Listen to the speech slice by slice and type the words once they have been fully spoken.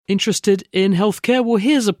Interested in healthcare? Well,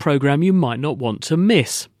 here's a programme you might not want to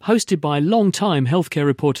miss. Hosted by long-time healthcare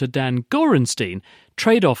reporter Dan Gorenstein,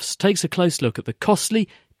 Trade-Offs takes a close look at the costly,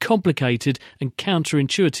 complicated and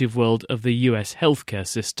counterintuitive world of the US healthcare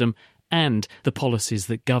system and the policies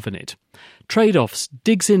that govern it. Trade-Offs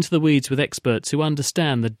digs into the weeds with experts who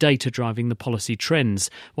understand the data driving the policy trends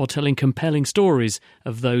while telling compelling stories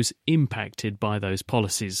of those impacted by those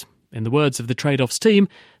policies. In the words of the Trade-Offs team,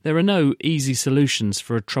 there are no easy solutions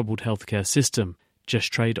for a troubled healthcare system,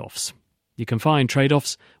 just trade-offs. You can find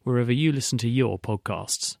Trade-Offs wherever you listen to your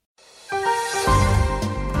podcasts.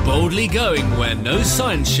 Boldly going where no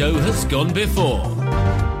science show has gone before.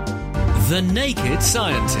 The Naked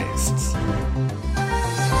Scientists.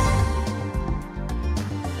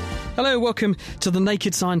 Hello, welcome to The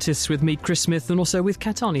Naked Scientists with me, Chris Smith, and also with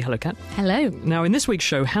Kat Arney. Hello, Kat. Hello. Now, in this week's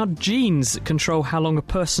show, how genes control how long a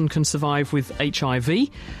person can survive with HIV.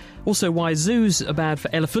 Also, why zoos are bad for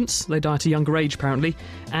elephants. They die at a younger age, apparently.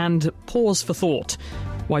 And pause for thought.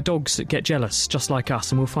 Why dogs get jealous, just like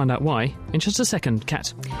us, and we'll find out why in just a second.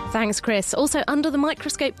 Kat. Thanks, Chris. Also, under the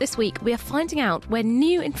microscope this week, we are finding out where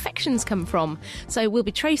new infections come from. So we'll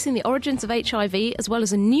be tracing the origins of HIV, as well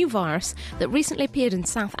as a new virus that recently appeared in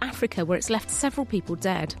South Africa, where it's left several people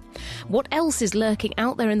dead. What else is lurking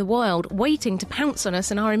out there in the wild, waiting to pounce on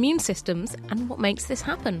us and our immune systems, and what makes this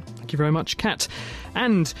happen? Thank you very much, Kat.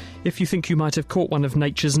 And if you think you might have caught one of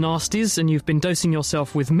nature's nasties and you've been dosing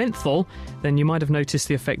yourself with menthol, then you might have noticed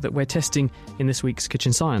the effect that we're testing in this week's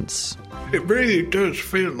Kitchen Science. It really does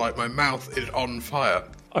feel like my mouth is on fire.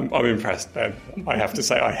 I'm impressed, Ben. I have to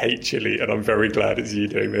say I hate chili, and I'm very glad it's you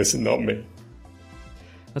doing this and not me.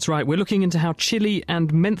 That's right, we're looking into how chili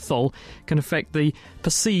and menthol can affect the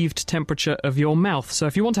perceived temperature of your mouth. So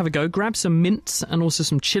if you want to have a go, grab some mints and also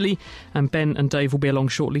some chili, and Ben and Dave will be along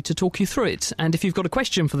shortly to talk you through it. And if you've got a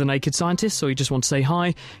question for The Naked Scientists, or you just want to say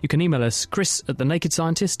hi, you can email us,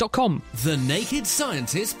 chris@thenakedscientist.com. The Naked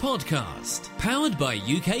Scientists Podcast, powered by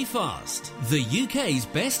UK Fast, the UK's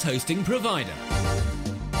best hosting provider.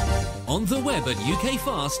 On the web at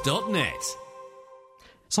ukfast.net.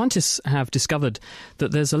 Scientists have discovered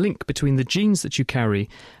that there's a link between the genes that you carry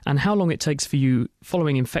and how long it takes for you,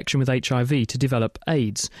 following infection with HIV, to develop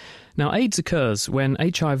AIDS. Now, AIDS occurs when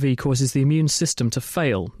HIV causes the immune system to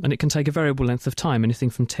fail, and it can take a variable length of time, anything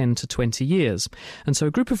from 10 to 20 years. And so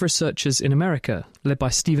a group of researchers in America, led by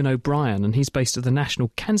Stephen O'Brien, and he's based at the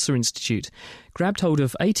National Cancer Institute, grabbed hold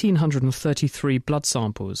of 1,833 blood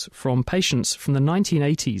samples from patients from the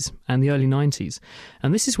 1980s and the early 90s.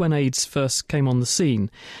 And this is when AIDS first came on the scene.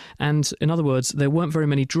 And in other words, there weren't very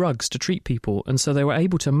many drugs to treat people, and so they were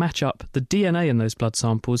able to match up the DNA in those blood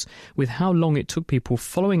samples with how long it took people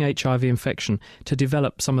following HIV infection to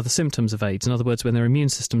develop some of the symptoms of AIDS. In other words, when their immune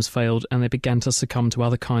systems failed and they began to succumb to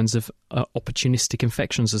other kinds of opportunistic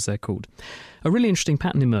infections, as they're called. A really interesting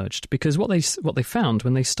pattern emerged, because what they found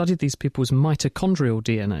when they studied these people's mitochondrial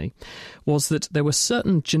DNA was that there were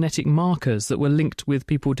certain genetic markers that were linked with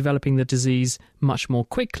people developing the disease much more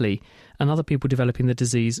quickly and other people developing the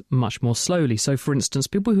disease much more slowly. So, for instance,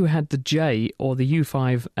 people who had the J or the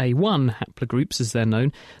U5A1 haplogroups, as they're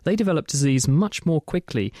known, they developed disease much more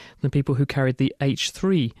quickly than people who carried the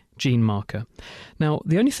H3 gene marker. Now,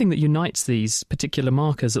 the only thing that unites these particular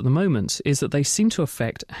markers at the moment is that they seem to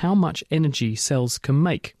affect how much energy cells can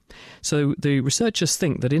make. So the researchers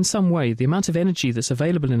think that in some way the amount of energy that's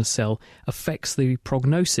available in a cell affects the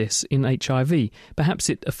prognosis in HIV. Perhaps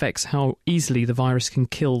it affects how easily the virus can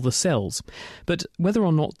kill the cells. But whether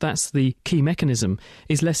or not that's the key mechanism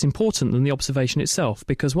is less important than the observation itself,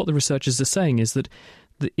 because what the researchers are saying is that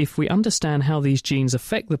if we understand how these genes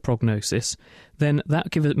affect the prognosis, then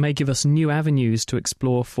that may give us new avenues to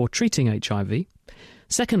explore for treating HIV.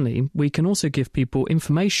 Secondly, we can also give people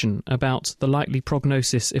information about the likely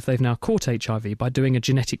prognosis if they've now caught HIV. By doing a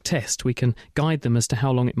genetic test, we can guide them as to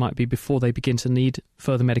how long it might be before they begin to need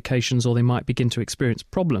further medications or they might begin to experience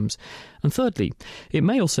problems. And thirdly, it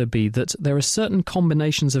may also be that there are certain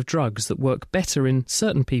combinations of drugs that work better in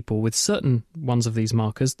certain people with certain ones of these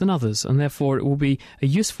markers than others, and therefore it will be a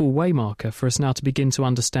useful waymarker for us now to begin to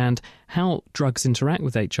understand how drugs interact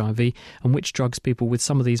with HIV and which drugs people with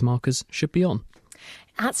some of these markers should be on.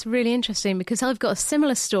 That's really interesting, because I've got a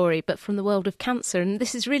similar story, but from the world of cancer. And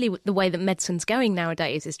this is really the way that medicine's going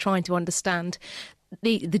nowadays, is trying to understand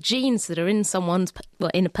the genes that are in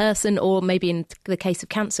in a person, or maybe in the case of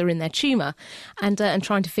cancer, in their tumour, and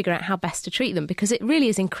trying to figure out how best to treat them, because it really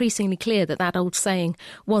is increasingly clear that old saying,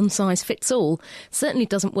 one size fits all, certainly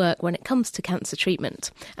doesn't work when it comes to cancer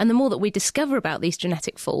treatment. And the more that we discover about these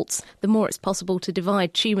genetic faults, the more it's possible to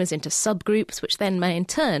divide tumours into subgroups, which then may in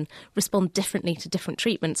turn respond differently to different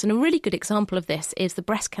treatments. And a really good example of this is the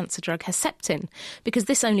breast cancer drug Herceptin, because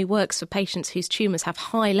this only works for patients whose tumours have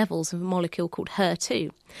high levels of a molecule called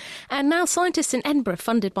HER2. And now scientists in Edinburgh,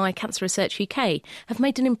 funded by Cancer Research UK, have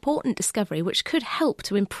made an important discovery which could help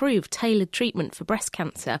to improve tailored treatment for breast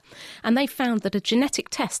cancer. And they found that a genetic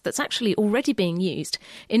test that's actually already being used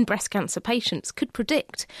in breast cancer patients could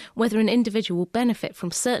predict whether an individual will benefit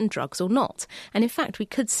from certain drugs or not. And in fact, we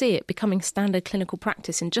could see it becoming standard clinical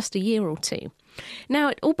practice in just a year or two. Now,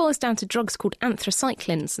 it all boils down to drugs called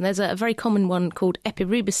anthracyclines, and there's a very common one called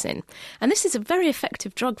epirubicin. And this is a very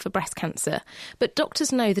effective drug for breast cancer, but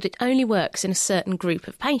doctors know that it only works in a certain group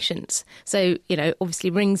of patients. So, obviously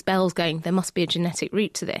rings bells going, there must be a genetic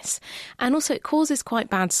root to this. And also it causes quite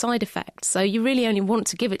bad side effects. So you really only want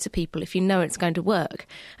to give it to people if you know it's going to work,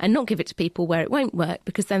 and not give it to people where it won't work,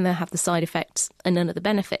 because then they'll have the side effects and none of the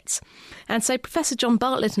benefits. And so Professor John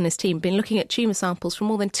Bartlett and his team have been looking at tumour samples from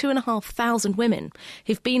more than 2,500 women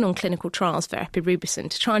who've been on clinical trials for epirubicin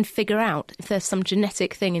to try and figure out if there's some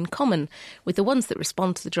genetic thing in common with the ones that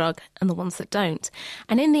respond to the drug and the ones that don't.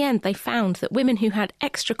 And in the end, they found that women who had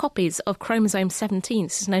extra copies of chromosome 17,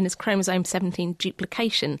 this is known as chromosome 17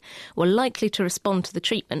 duplication, were likely to respond to the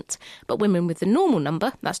treatment, but women with the normal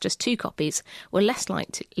number, that's just 2 copies, were less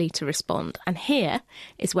likely to respond. And here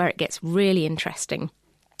is where it gets really interesting,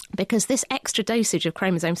 because this extra dosage of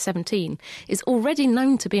chromosome 17 is already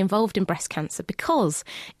known to be involved in breast cancer, because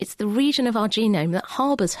it's the region of our genome that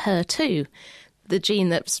harbours HER2, the gene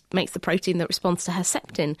that makes the protein that responds to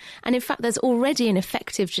Herceptin. And in fact, there's already an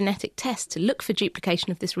effective genetic test to look for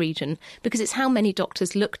duplication of this region, because it's how many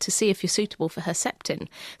doctors look to see if you're suitable for Herceptin.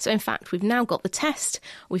 So in fact, we've now got the test,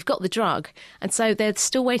 we've got the drug, and so they're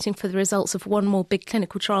still waiting for the results of one more big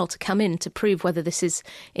clinical trial to come in to prove whether this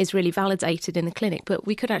is really validated in the clinic. But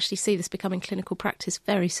we could actually see this becoming clinical practice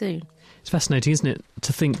very soon. It's fascinating, isn't it,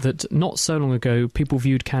 to think that not so long ago people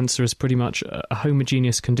viewed cancer as pretty much a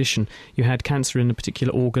homogeneous condition. You had cancer in a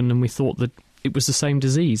particular organ and we thought that it was the same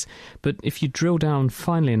disease. But if you drill down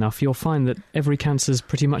finely enough, you'll find that every cancer is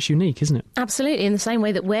pretty much unique, isn't it? Absolutely, in the same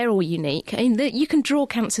way that we're all unique. I mean, you can draw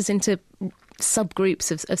cancers into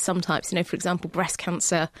subgroups of some types. For example, breast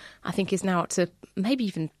cancer, I think, is now up to maybe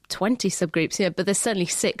even 20 subgroups, but there's certainly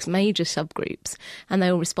 6 major subgroups, and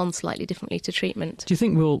they all respond slightly differently to treatment. Do you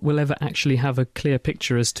think we'll ever actually have a clear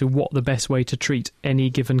picture as to what the best way to treat any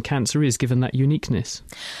given cancer is, given that uniqueness?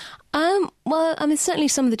 Well, certainly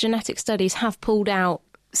some of the genetic studies have pulled out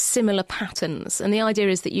similar patterns, and the idea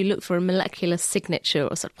is that you look for a molecular signature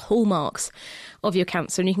or sort of hallmarks of your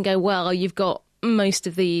cancer, and you can go, well, you've got most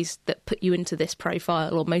of these that put you into this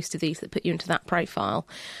profile, or most of these that put you into that profile.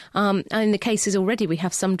 And in the cases already, we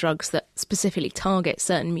have some drugs that specifically target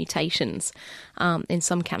certain mutations in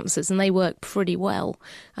some cancers, and they work pretty well.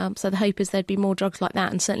 So the hope is there'd be more drugs like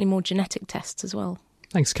that, and certainly more genetic tests as well.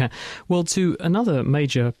 Thanks, Kat. Well, to another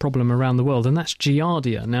major problem around the world, and that's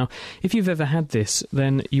Giardia. Now, if you've ever had this,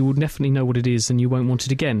 then you will definitely know what it is and you won't want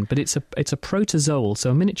it again. But it's a protozoal, so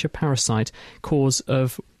a miniature parasite, cause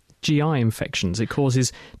of GI infections. It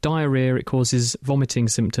causes diarrhea, it causes vomiting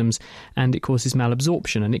symptoms, and it causes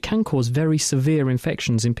malabsorption, and it can cause very severe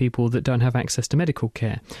infections in people that don't have access to medical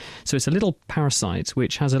care. So it's a little parasite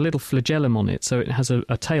which has a little flagellum on it, so it has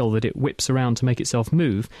a tail that it whips around to make itself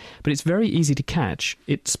move, but it's very easy to catch.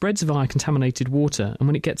 It spreads via contaminated water, and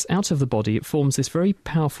when it gets out of the body, it forms this very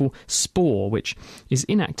powerful spore which is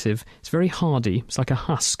inactive. It's very hardy, it's like a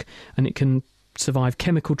husk, and it can survive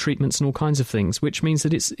chemical treatments and all kinds of things, which means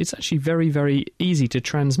that it's actually very, very easy to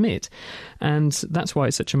transmit, and that's why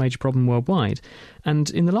it's such a major problem worldwide. And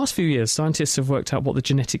in the last few years, scientists have worked out what the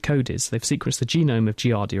genetic code is. They've sequenced the genome of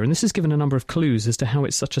Giardia, and this has given a number of clues as to how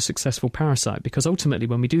it's such a successful parasite, because ultimately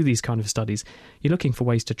when we do these kind of studies, you're looking for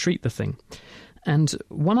ways to treat the thing. And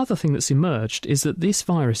one other thing that's emerged is that this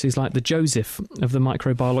virus is like the Joseph of the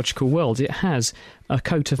microbiological world. It has a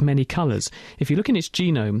coat of many colours. If you look in its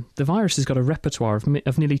genome, the virus has got a repertoire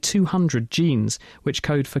of nearly 200 genes which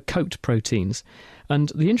code for coat proteins.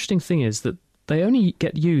 And the interesting thing is that they only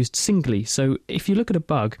get used singly. So if you look at a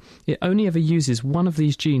bug, it only ever uses one of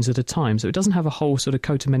these genes at a time. So it doesn't have a whole sort of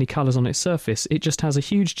coat of many colours on its surface. It just has a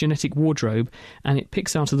huge genetic wardrobe, and it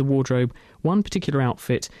picks out of the wardrobe one particular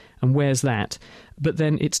outfit and wears that. but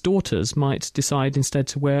then its daughters might decide instead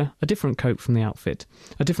to wear a different coat from the outfit,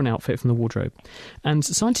 a different outfit from the wardrobe. And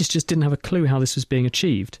scientists just didn't have a clue how this was being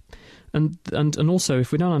achieved. And also,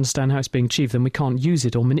 if we don't understand how it's being achieved, then we can't use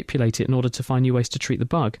it or manipulate it in order to find new ways to treat the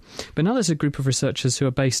bug. But now there's a group of researchers who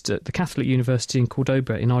are based at the Catholic University in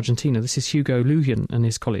Cordoba in Argentina. This is Hugo Lujan and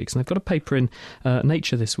his colleagues. And they've got a paper in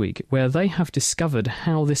Nature this week where they have discovered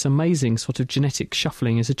how this amazing sort of genetic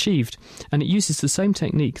shuffling is achieved. And it uses the same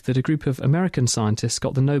technique that a group of American scientists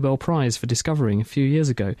got the Nobel Prize for discovering a few years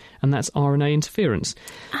ago, and that's RNA interference.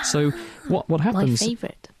 So what happens... My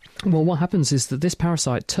favourite. Well, what happens is that this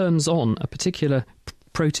parasite turns on a particular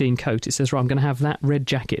protein coat. It says, right, I'm going to have that red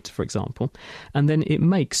jacket, for example, and then it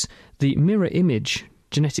makes the mirror image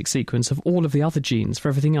genetic sequence of all of the other genes for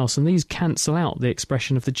everything else, and these cancel out the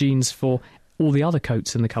expression of the genes for all the other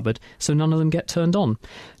coats in the cupboard, so none of them get turned on.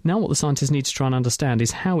 Now what the scientists need to try and understand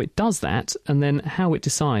is how it does that, and then how it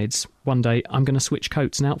decides one day, I'm going to switch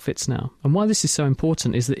coats and outfits now. And why this is so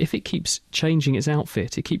important is that if it keeps changing its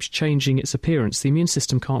outfit, it keeps changing its appearance, the immune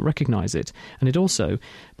system can't recognise it. And it also,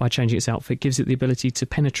 by changing its outfit, gives it the ability to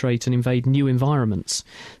penetrate and invade new environments.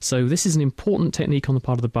 So this is an important technique on the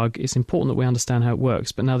part of the bug. It's important that we understand how it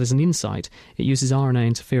works. But now there's an insight. It uses RNA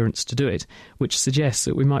interference to do it, which suggests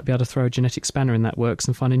that we might be able to throw a genetic spanner in that works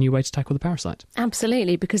and find a new way to tackle the parasite.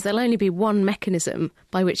 Absolutely, because there'll only be one mechanism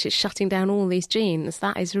by which it's shutting down all these genes.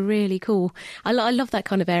 That is really cool. I love that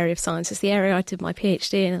kind of area of science. It's the area I did my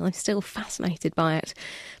PhD in, and I'm still fascinated by it.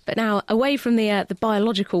 But now, away from the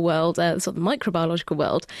biological world, sort of the microbiological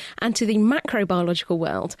world, and to the macrobiological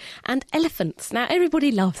world, and elephants. Now,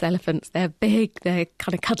 everybody loves elephants. They're big, they're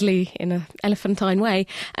kind of cuddly in an elephantine way,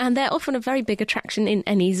 and they're often a very big attraction in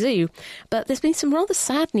any zoo. But there's been some rather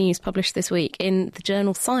sad news published this week in the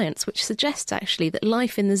journal Science, which suggests actually that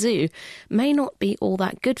life in the zoo may not be all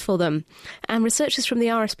that good for them. And researchers from the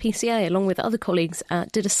RSPCA, along with other colleagues,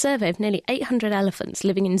 did a survey of nearly 800 elephants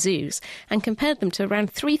living in zoos and compared them to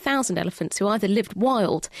around 3,000 elephants who either lived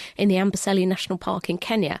wild in the Amboseli National Park in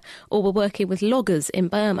Kenya or were working with loggers in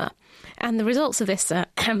Burma. And the results of this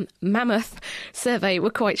mammoth survey were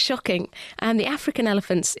quite shocking. And the African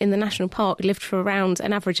elephants in the national park lived for around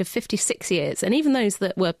an average of 56 years. And even those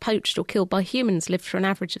that were poached or killed by humans lived for an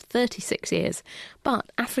average of 36 years.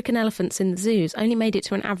 But African elephants in the zoos only made it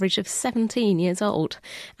to an average of 17 years old.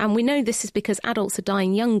 And we know this is because adults are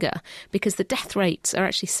dying younger, because the death rates are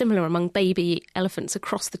actually similar among baby elephants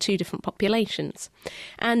across the two different populations.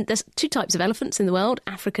 And there's two types of elephants in the world,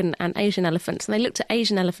 African and Asian elephants. And they looked at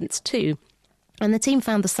Asian elephants too. And the team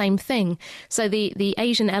found the same thing. So the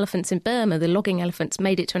Asian elephants in Burma, the logging elephants,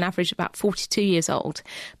 made it to an average of about 42 years old.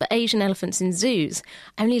 But Asian elephants in zoos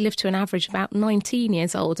only lived to an average of about 19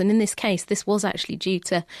 years old. And in this case, this was actually due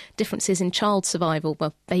to differences in child survival,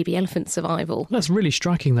 well, baby elephant survival. That's really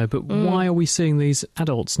striking, though. But why are we seeing these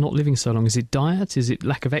adults not living so long? Is it diet? Is it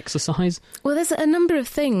lack of exercise? Well, there's a number of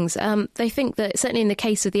things. They think that, certainly in the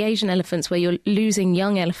case of the Asian elephants, where you're losing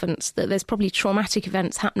young elephants, that there's probably traumatic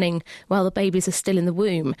events happening while the babies are still in the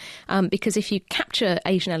womb, because if you capture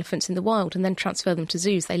Asian elephants in the wild and then transfer them to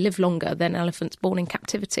zoos, they live longer than elephants born in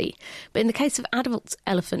captivity. But in the case of adult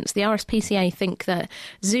elephants, the RSPCA think that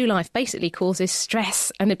zoo life basically causes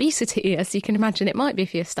stress and obesity, as you can imagine it might be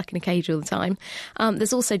if you're stuck in a cage all the time.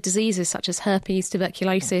 There's also diseases such as herpes,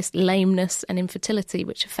 tuberculosis, lameness and infertility,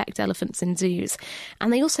 which affect elephants in zoos.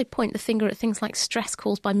 And they also point the finger at things like stress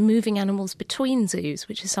caused by moving animals between zoos,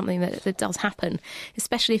 which is something that does happen,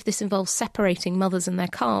 especially if this involves separating mothers and their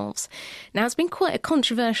calves. Now, it's been quite a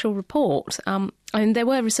controversial report. And there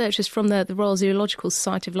were researchers from the Royal Zoological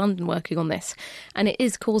Society of London working on this, and it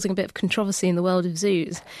is causing a bit of controversy in the world of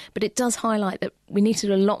zoos. But it does highlight that we need to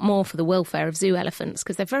do a lot more for the welfare of zoo elephants,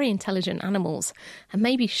 because they're very intelligent animals. And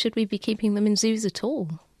maybe should we be keeping them in zoos at all?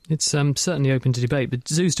 It's certainly open to debate, but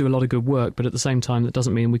zoos do a lot of good work, but at the same time, that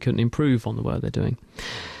doesn't mean we couldn't improve on the work they're doing.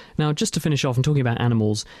 Now, just to finish off, and talking about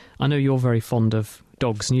animals, I know you're very fond of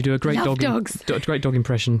dogs, and you do a great great dog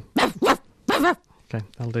impression. Okay,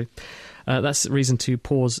 that'll do. That's reason to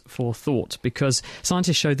pause for thought, because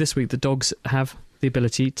scientists showed this week that dogs have the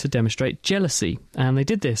ability to demonstrate jealousy. And they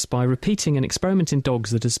did this by repeating an experiment in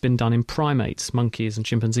dogs that has been done in primates, monkeys and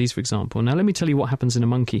chimpanzees, for example. Now, let me tell you what happens in a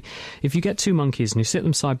monkey. If you get two monkeys and you sit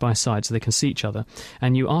them side by side so they can see each other,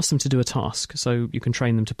 and you ask them to do a task, so you can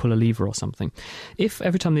train them to pull a lever or something, if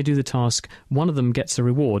every time they do the task, one of them gets a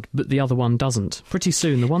reward, but the other one doesn't, pretty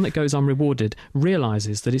soon the one that goes unrewarded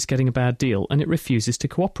realises that it's getting a bad deal, and it refuses to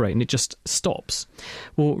cooperate, and it just stops.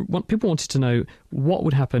 Well, people wanted to know what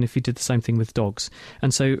would happen if you did the same thing with dogs.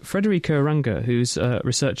 And so Frederica Ranger, who's a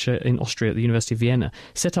researcher in Austria at the University of Vienna,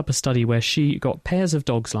 set up a study where she got pairs of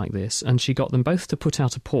dogs like this, and she got them both to put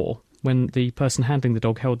out a paw. when the person handling the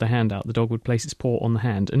dog held their hand out, the dog would place its paw on the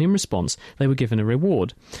hand, and in response, they were given a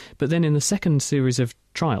reward. But then in the second series of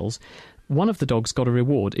trials, one of the dogs got a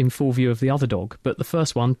reward in full view of the other dog, but the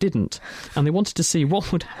first one didn't. And they wanted to see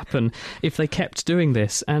what would happen if they kept doing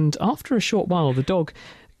this. And after a short while, the dog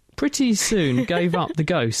pretty soon gave up the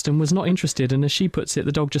ghost and was not interested, and as she puts it,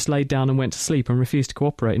 the dog just laid down and went to sleep and refused to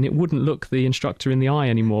cooperate, and it wouldn't look the instructor in the eye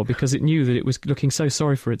anymore because it knew that it was looking so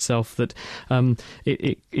sorry for itself that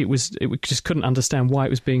it just couldn't understand why it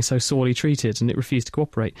was being so sorely treated, and it refused to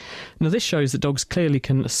cooperate. Now this shows that dogs clearly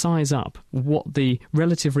can size up what the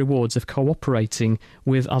relative rewards of cooperating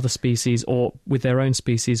with other species or with their own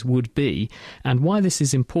species would be, and why this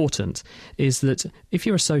is important is that if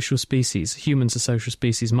you're a social species, humans are social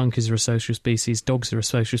species, monkeys are a social species, dogs are a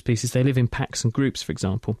social species, they live in packs and groups, for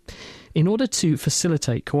example. In order to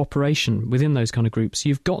facilitate cooperation within those kind of groups,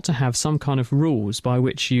 you've got to have some kind of rules by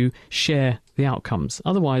which you share the outcomes.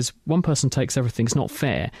 Otherwise, one person takes everything, it's not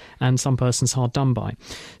fair, and some person's hard done by.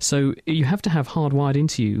 So you have to have hardwired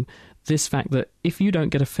into you this fact that if you don't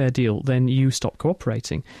get a fair deal, then you stop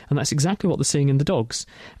cooperating. And that's exactly what they're seeing in the dogs.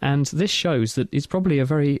 And this shows that it's probably a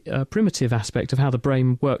very primitive aspect of how the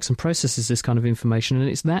brain works and processes this kind of information. And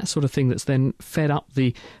it's that sort of thing that's then fed up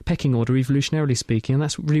the pecking order, evolutionarily speaking. And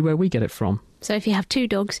that's really where we get it from. So if you have two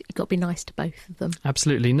dogs, you've got to be nice to both of them.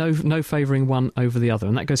 Absolutely. No favouring one over the other.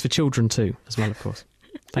 And that goes for children too, as well, of course.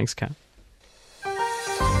 Thanks, Kat.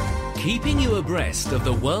 Keeping you abreast of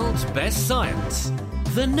the world's best science.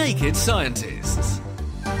 The Naked Scientists.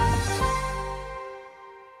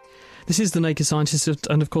 This is The Naked Scientists,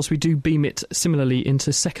 and of course we do beam it similarly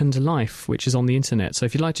into Second Life, which is on the internet. So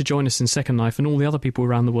if you'd like to join us in Second Life and all the other people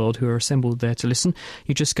around the world who are assembled there to listen,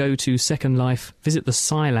 you just go to Second Life, visit the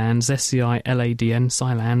Scilands, SCILADN,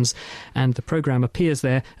 Scilands, and the programme appears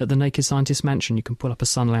there at the Naked Scientist Mansion. You can pull up a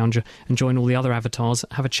sun lounger and join all the other avatars,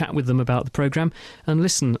 have a chat with them about the programme, and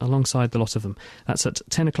listen alongside the lot of them. That's at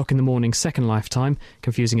 10 o'clock in the morning, Second Life time,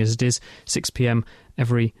 confusing as it is, 6 p.m,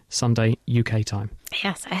 every Sunday UK time.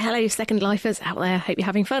 Yes, hello Second Lifers out there, hope you're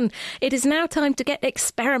having fun. It is now time to get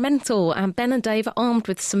experimental, and Ben and Dave are armed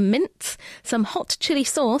with some mints, some hot chilli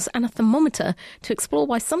sauce and a thermometer to explore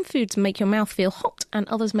why some foods make your mouth feel hot and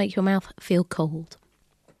others make your mouth feel cold.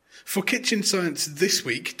 For Kitchen Science this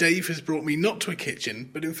week, Dave has brought me not to a kitchen,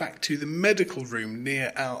 but in fact to the medical room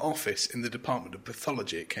near our office in the Department of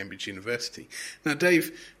Pathology at Cambridge University. Now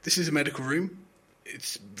Dave, this is a medical room,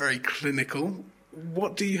 it's very clinical.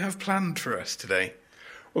 What do you have planned for us today?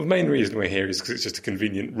 Well, the main reason we're here is because it's just a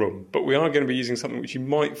convenient room, but we are going to be using something which you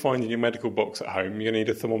might find in your medical box at home. You're going to need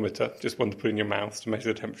a thermometer, just one to put in your mouth to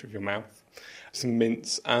measure the temperature of your mouth, some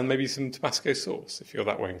mints, and maybe some Tabasco sauce if you're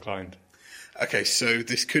that way inclined. Okay, so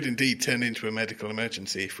this could indeed turn into a medical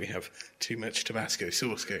emergency if we have too much Tabasco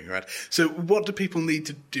sauce going around. So what do people need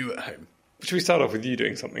to do at home? Should we start off with you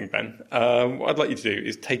doing something, Ben? What I'd like you to do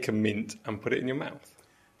is take a mint and put it in your mouth.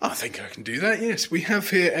 I think I can do that, yes. We have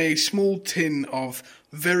here a small tin of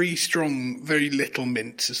very strong, very little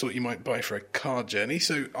mint, the sort you might buy for a car journey,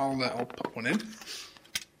 so I'll pop one in.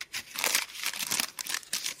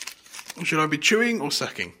 Should I be chewing or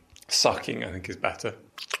sucking? Sucking, I think, is better.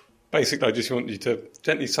 Basically, I just want you to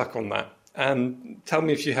gently suck on that and tell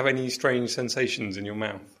me if you have any strange sensations in your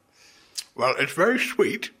mouth. Well, it's very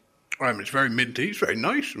sweet. It's very minty. It's very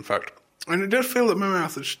nice, in fact. And it does feel that my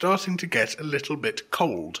mouth is starting to get a little bit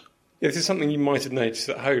cold. Yeah, this is something you might have noticed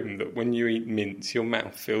at home, that when you eat mints, your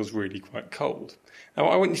mouth feels really quite cold. Now,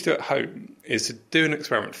 what I want you to do at home is to do an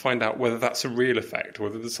experiment to find out whether that's a real effect, or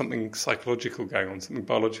whether there's something psychological going on, something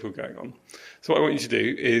biological going on. So what I want you to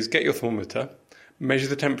do is get your thermometer, measure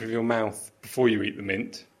the temperature of your mouth before you eat the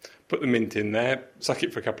mint, put the mint in there, suck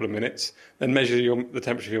it for a couple of minutes, then measure the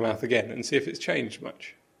temperature of your mouth again and see if it's changed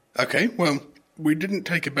much. Okay, well, we didn't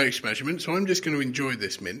take a base measurement, so I'm just going to enjoy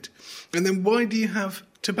this mint. And then why do you have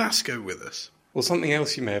Tabasco with us? Well, something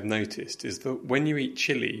else you may have noticed is that when you eat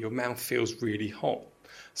chili, your mouth feels really hot.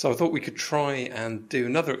 So I thought we could try and do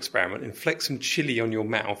another experiment, inflict some chili on your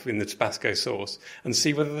mouth in the Tabasco sauce and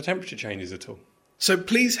see whether the temperature changes at all. So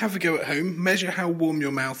please have a go at home, measure how warm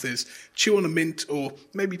your mouth is, chew on a mint or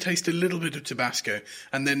maybe taste a little bit of Tabasco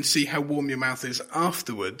and then see how warm your mouth is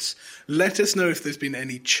afterwards. Let us know if there's been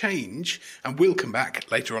any change and we'll come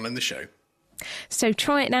back later on in the show. So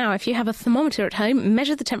try it now. If you have a thermometer at home,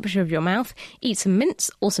 measure the temperature of your mouth, eat some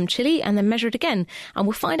mints or some chilli and then measure it again. And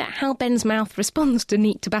we'll find out how Ben's mouth responds to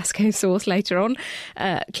neat Tabasco sauce later on.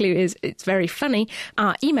 Clue is it's very funny.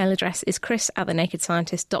 Our email address is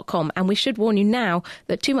chris@thenakedscientist.com, and we should warn you now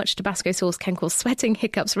that too much Tabasco sauce can cause sweating,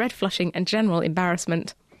 hiccups, red flushing and general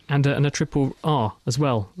embarrassment. And a triple R as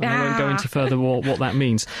well. And I won't go into further what that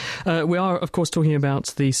means. We are, of course, talking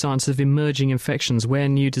about the science of emerging infections, where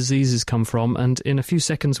new diseases come from. And in a few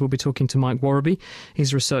seconds, we'll be talking to Mike Warraby.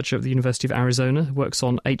 He's a researcher at the University of Arizona, works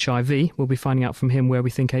on HIV. We'll be finding out from him where we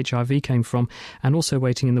think HIV came from. And also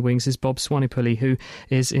waiting in the wings is Bob Swanepoel, who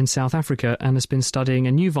is in South Africa and has been studying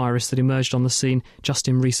a new virus that emerged on the scene just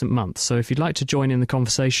in recent months. So if you'd like to join in the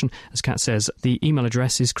conversation, as Kat says, the email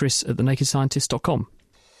address is chris@thenakedscientist.com.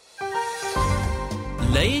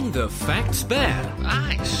 Laying the facts bare.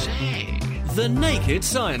 I say. The Naked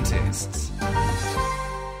Scientists.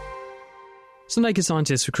 It's The Naked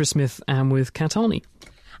Scientists with Chris Smith and with Kat Arney.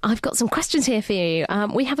 I've got some questions here for you.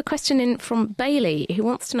 We have a question in from Bailey, who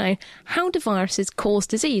wants to know, how do viruses cause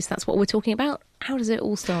disease? That's what we're talking about. How does it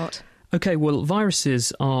all start? OK, well,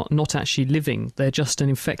 viruses are not actually living. They're just an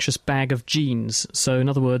infectious bag of genes. So, in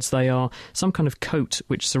other words, they are some kind of coat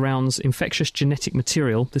which surrounds infectious genetic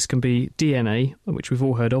material. This can be DNA, which we've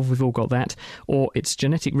all heard of, we've all got that, or its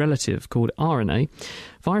genetic relative called RNA.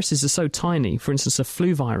 Viruses are so tiny. For instance, a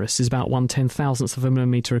flu virus is about 1/10,000th of a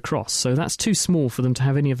millimetre across. So that's too small for them to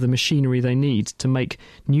have any of the machinery they need to make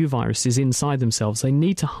new viruses inside themselves. They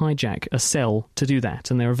need to hijack a cell to do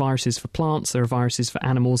that. And there are viruses for plants, there are viruses for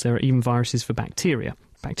animals, there are even viruses for bacteria.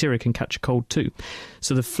 Bacteria can catch a cold too.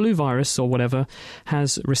 So the flu virus or whatever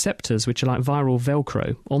has receptors which are like viral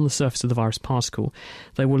Velcro on the surface of the virus particle.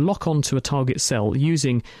 They will lock onto a target cell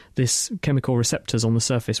using this chemical receptors on the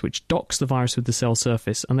surface, which docks the virus with the cell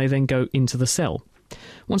surface, and they then go into the cell.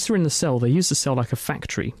 Once they're in the cell, they use the cell like a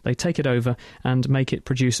factory. They take it over and make it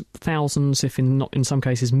produce thousands, if in some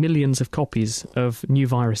cases millions of copies of new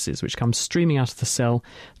viruses, which come streaming out of the cell.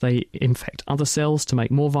 They infect other cells to make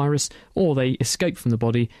more virus, or they escape from the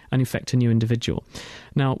body and infect a new individual.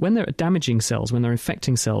 Now, when they're damaging cells, when they're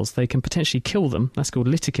infecting cells, they can potentially kill them. That's called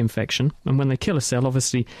lytic infection. And when they kill a cell,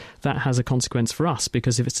 obviously, that has a consequence for us,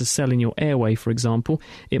 because if it's a cell in your airway, for example,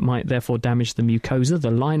 it might therefore damage the mucosa,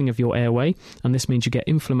 the lining of your airway, and this means you get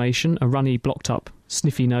inflammation, a runny, blocked up,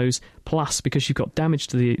 sniffy nose, plus because you've got damage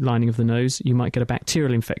to the lining of the nose, you might get a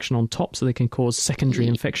bacterial infection on top, so they can cause secondary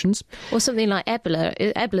infections. Or something like Ebola.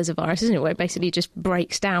 Ebola's a virus, isn't it, where it basically just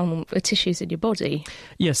breaks down the tissues in your body?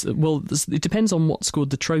 Yes, well, it depends on what's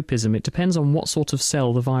called the tropism. It depends on what sort of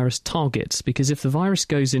cell the virus targets, because if the virus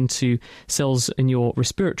goes into cells in your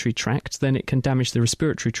respiratory tract, then it can damage the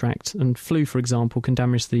respiratory tract, and flu, for example, can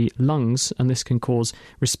damage the lungs, and this can cause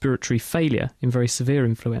respiratory failure in very severe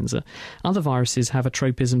influenza. Other viruses have a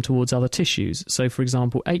tropism towards other tissues. So, for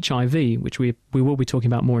example, HIV, which we will be talking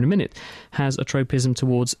about more in a minute, has a tropism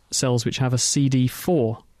towards cells which have a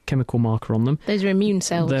CD4 chemical marker on them. Those are immune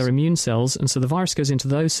cells. They're immune cells, and so the virus goes into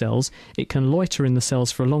those cells. It can loiter in the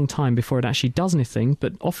cells for a long time before it actually does anything,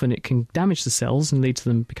 but often it can damage the cells and lead to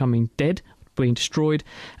them becoming dead, being destroyed,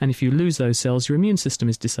 and if you lose those cells, your immune system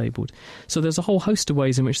is disabled. So there's a whole host of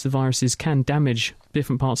ways in which the viruses can damage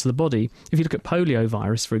different parts of the body. If you look at polio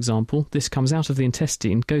virus, for example, this comes out of the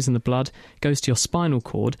intestine, goes in the blood, goes to your spinal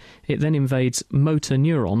cord, it then invades motor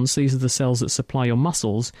neurons. These are the cells that supply your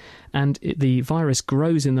muscles, and the virus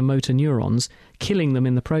grows in the motor neurons, killing them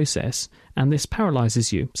in the process, and this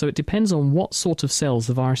paralyzes you. So it depends on what sort of cells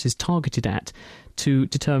the virus is targeted at to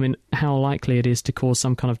determine how likely it is to cause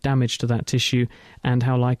some kind of damage to that tissue and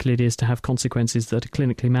how likely it is to have consequences that are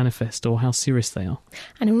clinically manifest or how serious they are.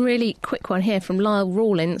 And a really quick one here from Lyle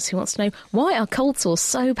Rawlins, who wants to know, why are cold sores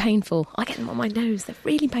so painful? I get them on my nose, they're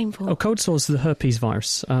really painful. Oh, cold sores are the herpes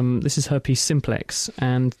virus. This is herpes simplex,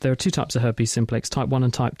 and there are two types of herpes simplex, type 1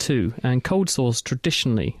 and type 2, and cold sores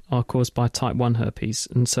traditionally are caused by type 1 herpes,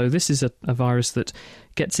 and so this is a virus that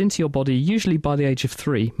gets into your body usually by the age of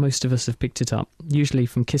 3. Most of us have picked it up, usually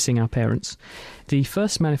from kissing our parents. The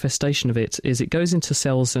first manifestation of it is it goes into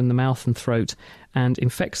cells in the mouth and throat and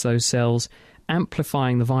infects those cells,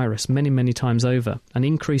 amplifying the virus many, many times over and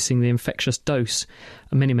increasing the infectious dose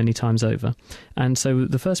many, many times over. And so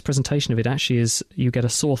the first presentation of it actually is you get a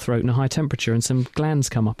sore throat and a high temperature and some glands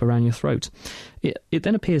come up around your throat. It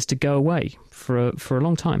then appears to go away for a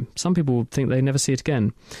long time. Some people think they never see it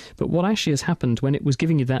again. But what actually has happened when it was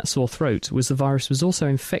giving you that sore throat was the virus was also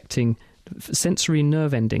infecting sensory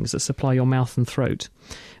nerve endings that supply your mouth and throat.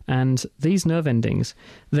 And these nerve endings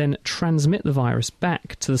then transmit the virus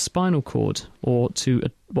back to the spinal cord or to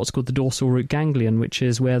what's called the dorsal root ganglion, which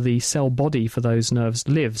is where the cell body for those nerves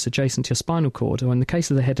lives, adjacent to your spinal cord. Or in the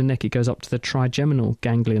case of the head and neck, it goes up to the trigeminal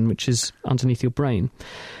ganglion, which is underneath your brain.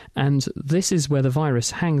 And this is where the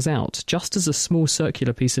virus hangs out, just as a small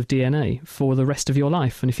circular piece of DNA for the rest of your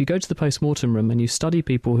life. And if you go to the post-mortem room and you study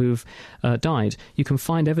people who've died, you can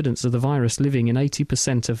find evidence of the virus living in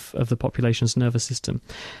 80% of the population's nervous system.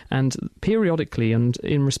 And periodically, and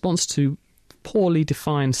in response to poorly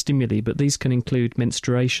defined stimuli, but these can include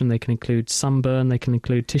menstruation, they can include sunburn, they can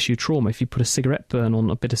include tissue trauma. If you put a cigarette burn on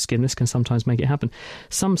a bit of skin, this can sometimes make it happen.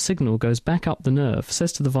 Some signal goes back up the nerve,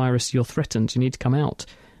 says to the virus, you're threatened, you need to come out.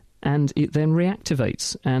 And it then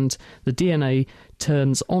reactivates, and the DNA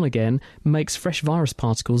turns on again, makes fresh virus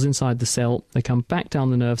particles inside the cell. They come back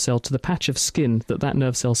down the nerve cell to the patch of skin that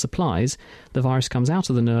nerve cell supplies. The virus comes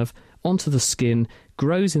out of the nerve, onto the skin,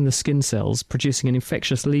 grows in the skin cells, producing an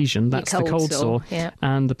infectious lesion. That's the cold sore. Yeah.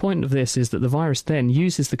 And the point of this is that the virus then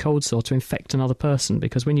uses the cold sore to infect another person,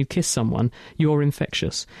 because when you kiss someone, you're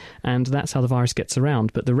infectious. And that's how the virus gets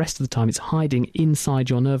around. But the rest of the time, it's hiding inside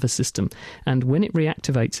your nervous system. And when it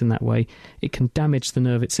reactivates in that way, it can damage the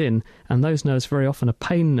nerve it's in. And those nerves very often are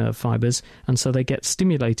pain nerve fibers. And so they get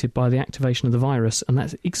stimulated by the activation of the virus. And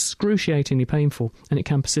that's excruciatingly painful. And it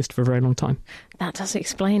can persist for a very long time. That does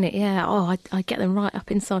explain it, yeah. Oh, I get them right up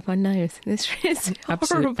inside my nose. This is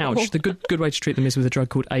Absolutely. horrible. Ouch. The good way to treat them is with a drug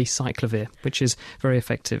called acyclovir, which is very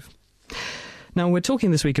effective. Now, we're talking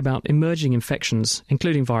this week about emerging infections,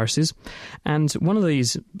 including viruses, and one of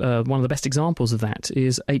the best examples of that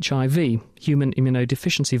is HIV, human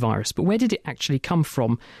immunodeficiency virus. But where did it actually come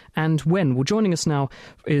from, and when? Well, joining us now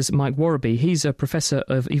is Mike Worreby. He's a professor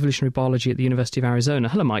of evolutionary biology at the University of Arizona.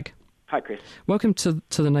 Hello, Mike. Hi, Chris. Welcome to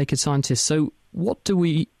The Naked Scientist. So, what do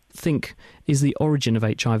we think is the origin of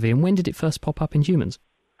HIV, and when did it first pop up in humans?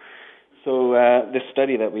 So this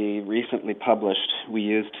study that we recently published, we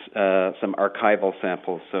used some archival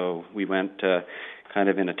samples. So we went kind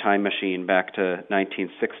of in a time machine back to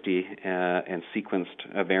 1960 and sequenced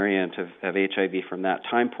a variant of HIV from that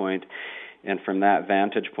time point. And from that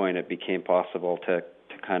vantage point, it became possible to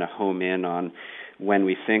kind of home in on when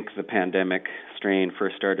we think the pandemic strain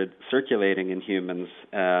first started circulating in humans.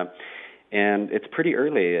 And it's pretty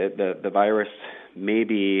early. The virus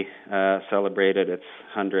maybe celebrated its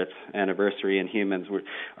 100th anniversary in humans.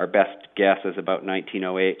 Our best guess is about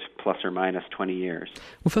 1908, plus or minus 20 years.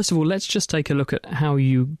 Well, first of all, let's just take a look at how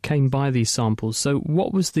you came by these samples. So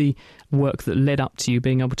what was the work that led up to you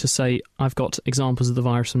being able to say, I've got examples of the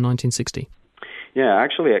virus from 1960? Yeah,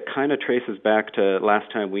 actually, it kind of traces back to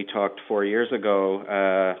last time we talked 4 years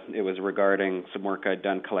ago. It was regarding some work I'd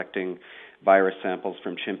done collecting virus samples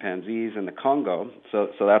from chimpanzees in the Congo. So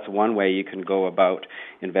that's one way you can go about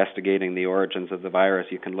investigating the origins of the virus.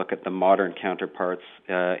 You can look at the modern counterparts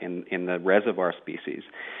in the reservoir species.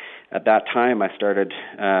 At that time, I started,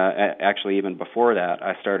 actually even before that,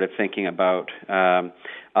 I started thinking about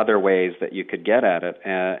other ways that you could get at it.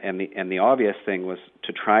 And the obvious thing was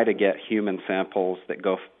to try to get human samples that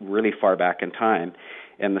go really far back in time.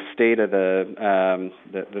 And the state of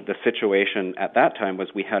the situation at that time was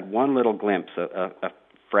we had one little glimpse, a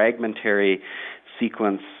fragmentary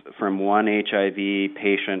sequence from one HIV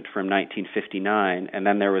patient from 1959, and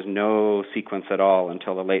then there was no sequence at all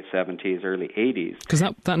until the late 70s, early 80s. Because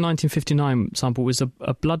that 1959 sample was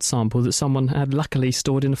a blood sample that someone had luckily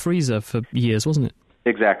stored in a freezer for years, wasn't it?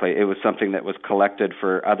 Exactly. It was something that was collected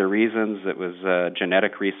for other reasons. It was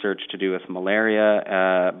genetic research to do with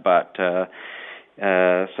malaria, but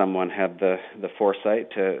someone had the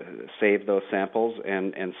foresight to save those samples,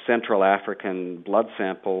 and Central African blood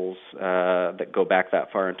samples that go back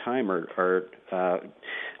that far in time are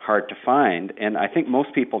hard to find. And I think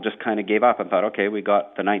most people just kind of gave up and thought, okay, we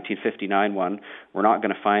got the 1959 one. We're not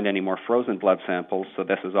going to find any more frozen blood samples, so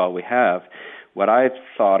this is all we have. What I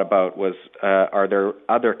thought about was, are there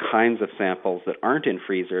other kinds of samples that aren't in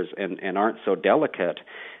freezers and aren't so delicate?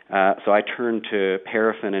 So I turned to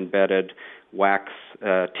paraffin-embedded wax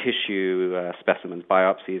tissue specimens,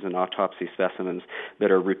 biopsies and autopsy specimens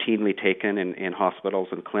that are routinely taken in hospitals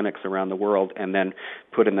and clinics around the world and then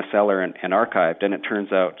put in the cellar and archived. And it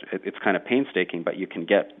turns out it's kind of painstaking, but you can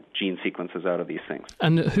get gene sequences out of these things.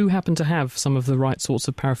 And who happened to have some of the right sorts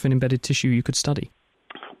of paraffin-embedded tissue you could study?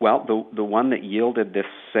 Well, the one that yielded this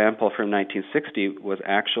sample from 1960 was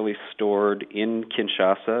actually stored in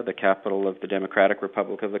Kinshasa, the capital of the Democratic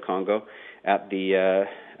Republic of the Congo, at the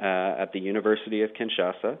University of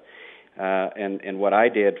Kinshasa. And what I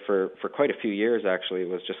did for quite a few years, actually,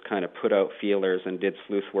 was just kind of put out feelers and did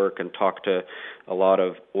sleuth work and talked to a lot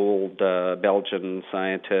of old Belgian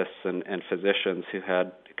scientists and physicians who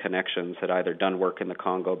had connections, had either done work in the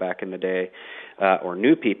Congo back in the day or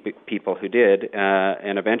knew people who did,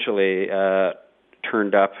 and eventually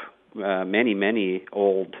turned up many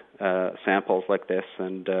old samples like this,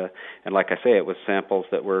 and like I say, it was samples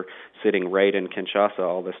that were sitting right in Kinshasa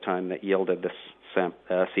all this time that yielded this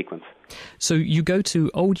sequence. So you go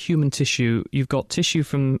to old human tissue, you've got tissue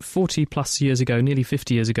from 40 plus years ago, nearly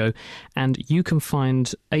 50 years ago, and you can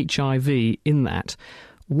find HIV in that.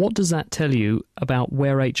 What does that tell you about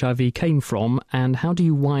where HIV came from, and how do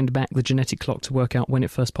you wind back the genetic clock to work out when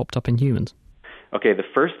it first popped up in humans? Okay, the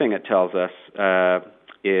first thing it tells us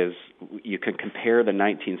is you can compare the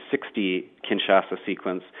 1960 Kinshasa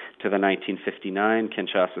sequence to the 1959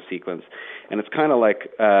 Kinshasa sequence. And it's kind of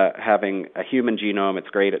like having a human genome. It's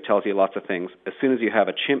great. It tells you lots of things. As soon as you have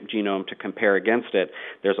a chimp genome to compare against it,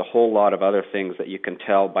 there's a whole lot of other things that you can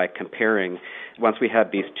tell by comparing. Once we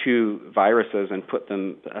had these two viruses and put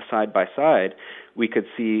them side by side, we could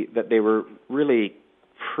see that they were really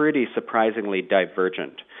pretty surprisingly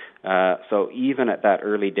divergent. So even at that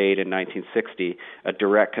early date in 1960, a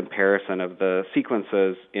direct comparison of the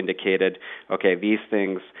sequences indicated, okay, these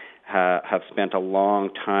things have spent a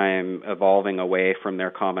long time evolving away from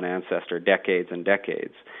their common ancestor, decades and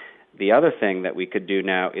decades. The other thing that we could do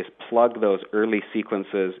now is plug those early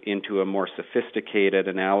sequences into a more sophisticated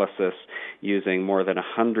analysis using more than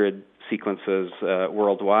 100 sequences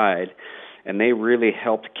worldwide, and they really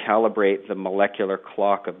helped calibrate the molecular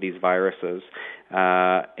clock of these viruses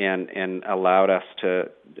and allowed us to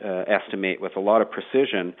estimate with a lot of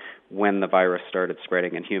precision when the virus started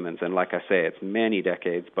spreading in humans. And like I say, it's many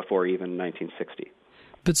decades before even 1960.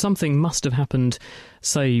 But something must have happened,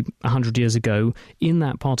 say, 100 years ago in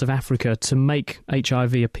that part of Africa to make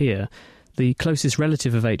HIV appear. The closest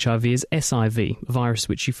relative of HIV is SIV, a virus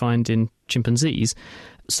which you find in chimpanzees.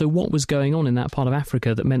 So what was going on in that part of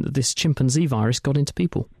Africa that meant that this chimpanzee virus got into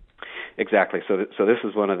people? Exactly. So this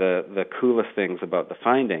is one of the coolest things about the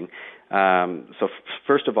finding.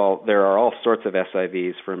 First of all, there are all sorts of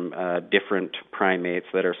SIVs from different primates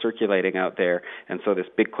that are circulating out there. And so this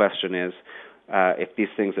big question is, if these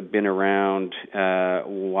things have been around,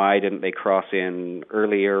 why didn't they cross in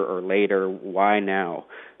earlier or later? Why now?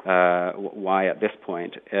 Why at this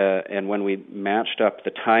point? And when we matched up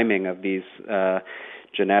the timing of these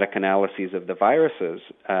genetic analyses of the viruses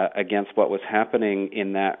against what was happening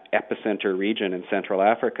in that epicenter region in Central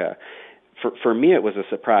Africa, for me it was a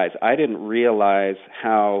surprise. I didn't realize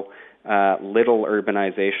how little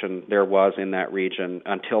urbanization there was in that region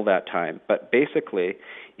until that time. But basically,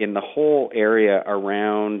 in the whole area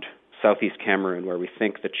around southeast Cameroon, where we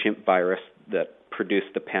think the chimp virus that produced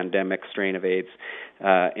the pandemic strain of AIDS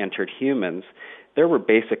entered humans, there were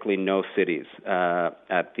basically no cities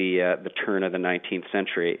at the turn of the 19th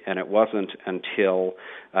century, and it wasn't until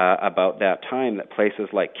about that time that places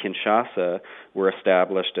like Kinshasa were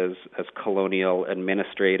established as colonial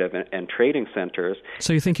administrative and trading centers.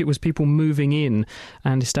 So you think it was people moving in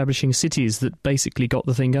and establishing cities that basically got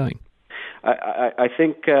the thing going? I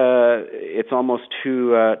think it's almost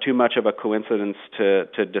too much of a coincidence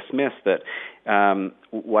to dismiss that.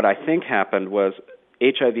 What I think happened was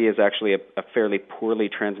HIV is actually a fairly poorly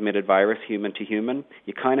transmitted virus, human to human.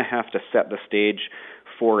 You kind of have to set the stage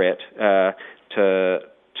for it to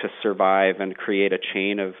survive and create a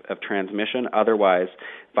chain of transmission. Otherwise,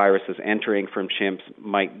 viruses entering from chimps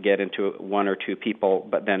might get into one or two people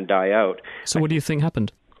but then die out. So what do you think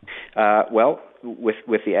happened? Well,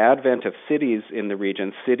 with the advent of cities in the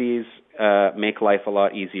region, cities make life a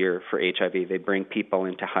lot easier for HIV. They bring people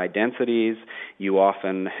into high densities. You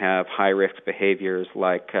often have high-risk behaviors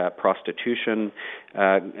like prostitution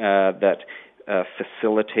that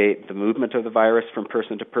facilitate the movement of the virus from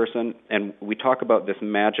person to person. And we talk about this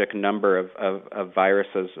magic number of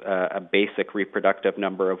viruses, a basic reproductive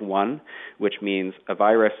number of 1, which means a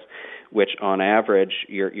virus which on average,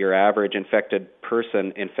 your average infected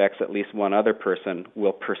person infects at least one other person,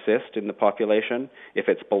 will persist in the population. If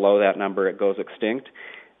it's below that number, it goes extinct.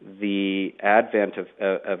 The advent of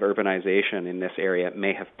urbanization in this area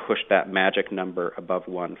may have pushed that magic number above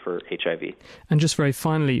 1 for HIV. And just very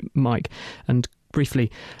finally, Mike, and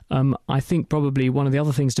briefly, I think probably one of the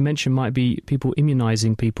other things to mention might be people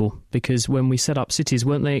immunizing people, because when we set up cities,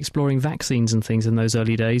 weren't they exploring vaccines and things in those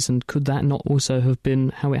early days? And could that not also have been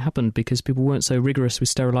how it happened, because people weren't so rigorous with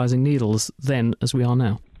sterilizing needles then as we are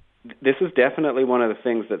now? This is definitely one of the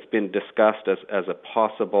things that's been discussed as a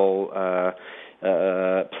possible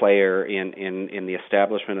player in the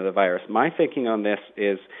establishment of the virus. My thinking on this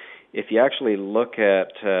is, if you actually look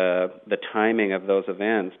at the timing of those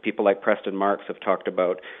events, people like Preston Marks have talked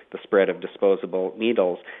about the spread of disposable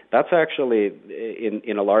needles. That's actually,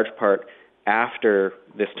 in a large part, after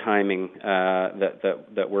this timing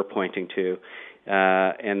that we're pointing to.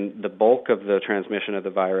 And the bulk of the transmission of the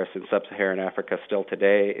virus in sub-Saharan Africa still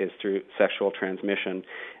today is through sexual transmission,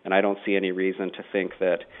 and I don't see any reason to think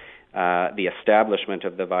that the establishment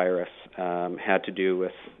of the virus had to do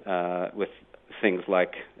with things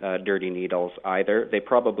like dirty needles either. They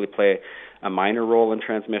probably play a minor role in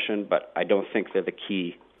transmission, but I don't think they're the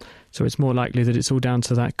key. So it's more likely that it's all down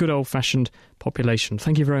to that good old-fashioned population.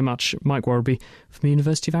 Thank you very much, Mike Warraby from the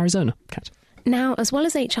University of Arizona. Kat. Now, as well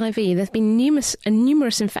as HIV, there's been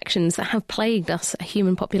numerous infections that have plagued us, a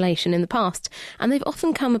human population, in the past, and they've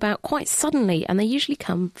often come about quite suddenly, and they usually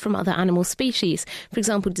come from other animal species. For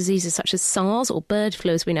example, diseases such as SARS, or bird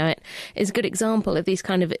flu as we know it, is a good example of these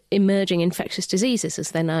kind of emerging infectious diseases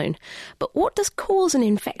as they're known. But what does cause an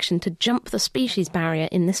infection to jump the species barrier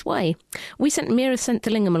in this way? We sent Meera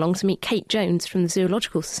Senthilingam along to meet Kate Jones from the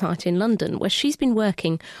Zoological Society in London, where she's been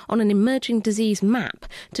working on an emerging disease map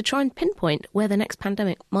to try and pinpoint where the next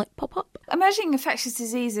pandemic might pop up. Emerging infectious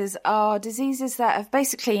diseases are diseases that have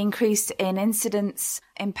basically increased in incidence,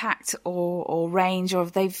 impact or range, or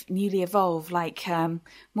they've newly evolved, like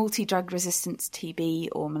multi-drug resistant TB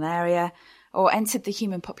or malaria, or entered the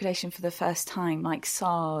human population for the first time, like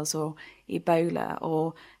SARS or Ebola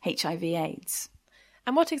or HIV/AIDS.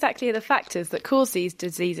 And what exactly are the factors that cause these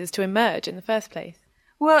diseases to emerge in the first place?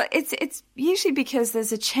 Well, it's usually because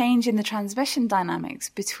there's a change in the transmission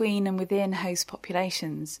dynamics between and within host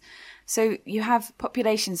populations. So you have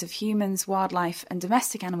populations of humans, wildlife and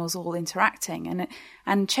domestic animals all interacting,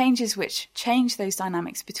 and changes which change those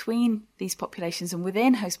dynamics between these populations and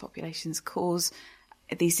within host populations cause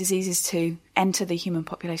these diseases to enter the human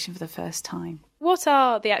population for the first time. What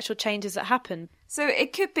are the actual changes that happen? So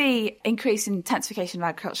it could be increased intensification of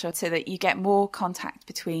agriculture so that you get more contact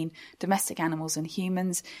between domestic animals and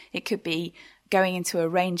humans. It could be going into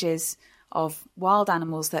ranges of wild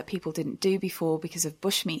animals that people didn't do before because of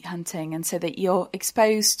bushmeat hunting, and so that you're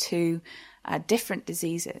exposed to different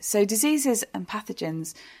diseases. So diseases and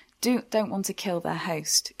pathogens don't want to kill their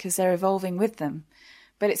host because they're evolving with them.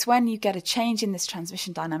 But it's when you get a change in this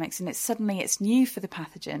transmission dynamics and it's new for the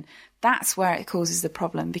pathogen, that's where it causes the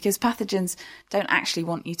problem, because pathogens don't actually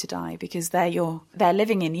want you to die because they're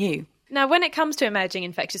living in you. Now, when it comes to emerging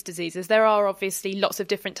infectious diseases, there are obviously lots of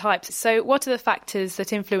different types. So what are the factors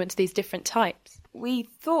that influence these different types? We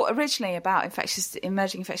thought originally about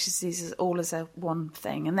emerging infectious diseases all as one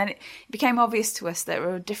thing, and then it became obvious to us that there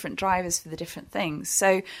were different drivers for the different things.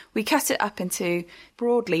 So we cut it up into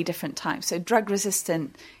broadly different types. So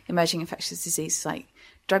drug-resistant emerging infectious diseases like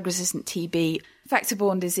drug-resistant TB,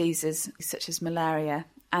 vector-borne diseases such as malaria,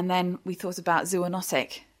 and then we thought about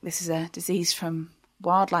zoonotic. This is a disease from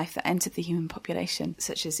wildlife that entered the human population,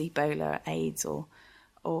 such as Ebola, AIDS or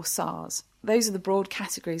SARS. Those are the broad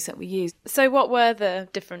categories that we use. So what were the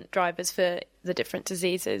different drivers for the different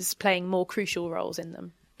diseases playing more crucial roles in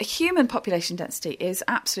them? A human population density is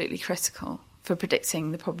absolutely critical for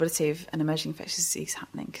predicting the probability of an emerging infectious disease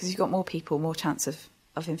happening, because you've got more people, more chance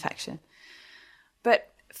of infection. But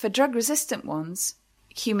for drug-resistant ones,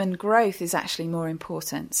 human growth is actually more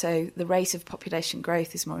important. So the rate of population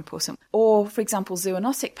growth is more important. Or, for example,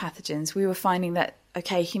 zoonotic pathogens, we were finding that,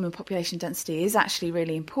 human population density is actually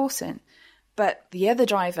really important. But the other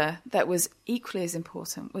driver that was equally as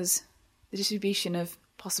important was the distribution of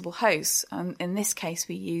possible hosts. In this case,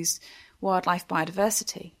 we used wildlife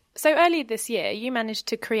biodiversity. So earlier this year, you managed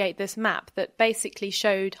to create this map that basically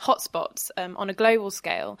showed hotspots on a global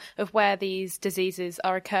scale of where these diseases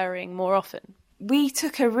are occurring more often. We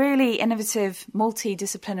took a really innovative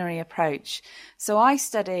multidisciplinary approach. So I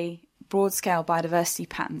study broad-scale biodiversity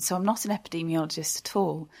patterns, so I'm not an epidemiologist at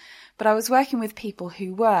all. But I was working with people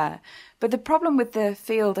who were. But the problem with the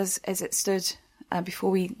field as it stood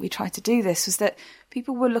before we tried to do this was that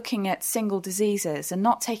people were looking at single diseases and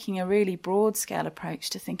not taking a really broad-scale approach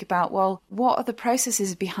to think about, well, what are the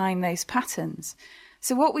processes behind those patterns?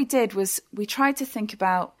 So what we did was we tried to think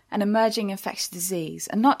about an emerging infectious disease,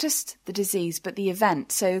 and not just the disease, but the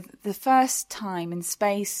event. So the first time in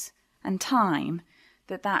space and time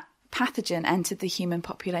that pathogen entered the human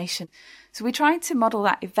population. So we tried to model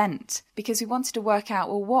that event because we wanted to work out,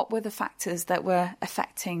 well, what were the factors that were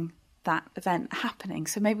affecting that event happening?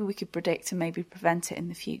 So maybe we could predict and maybe prevent it in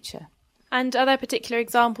the future. And are there particular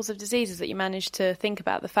examples of diseases that you managed to think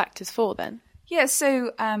about the factors for then? Yeah,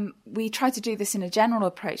 so we tried to do this in a general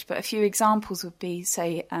approach, but a few examples would be,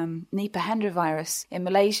 say, Nipah hendra virus in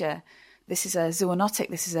Malaysia. This is a zoonotic,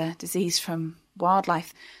 this is a disease from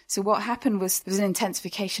wildlife. So what happened was there was an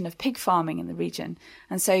intensification of pig farming in the region.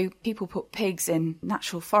 And so people put pigs in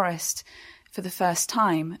natural forest for the first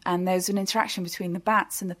time, and there was an interaction between the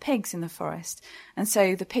bats and the pigs in the forest. And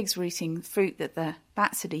so the pigs were eating fruit that the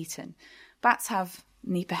bats had eaten. Bats have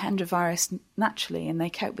Nipah hendra virus naturally, and they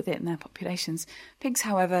cope with it in their populations. Pigs,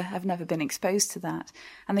 however, have never been exposed to that,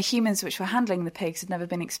 and the humans which were handling the pigs had never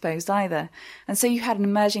been exposed either. And so you had an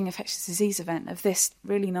emerging infectious disease event of this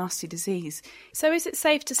really nasty disease. So is it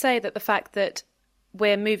safe to say that the fact that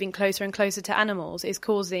we're moving closer and closer to animals is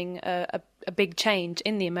causing a big change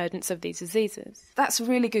in the emergence of these diseases? That's a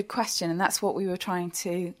really good question, and that's what we were trying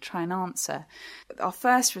and answer. Our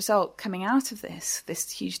first result coming out of this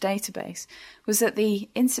huge database was that the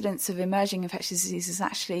incidence of emerging infectious diseases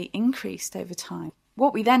actually increased over time.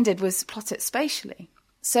 What we then did was plot it spatially.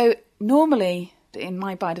 So normally in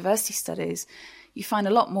my biodiversity studies, you find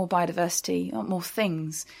a lot more biodiversity, a lot more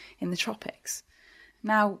things in the tropics.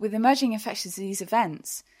 Now, with emerging infectious disease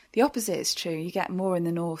events, the opposite is true. You get more in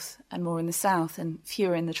the north and more in the south and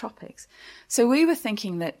fewer in the tropics. So we were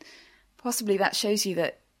thinking that possibly that shows you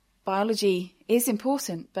that biology is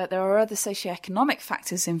important, but there are other socioeconomic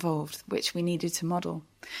factors involved which we needed to model.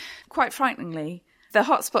 Quite frighteningly, the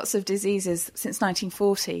hotspots of diseases since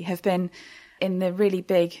 1940 have been in the really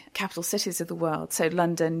big capital cities of the world, so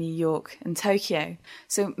London, New York and Tokyo.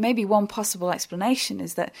 So maybe one possible explanation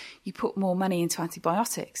is that you put more money into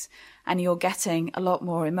antibiotics and you're getting a lot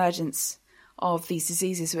more emergence of these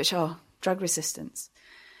diseases which are drug resistant.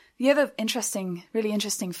 The other really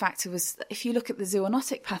interesting factor was that if you look at the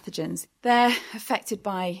zoonotic pathogens, they're affected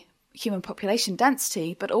by human population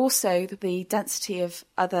density, but also the density of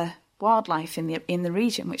other wildlife in the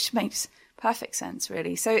region, which makes perfect sense,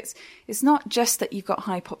 really. So it's not just that you've got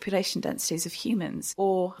high population densities of humans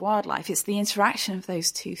or wildlife, it's the interaction of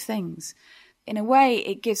those two things. In a way,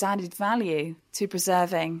 it gives added value to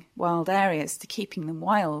preserving wild areas, to keeping them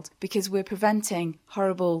wild, because we're preventing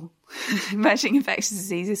horrible emerging infectious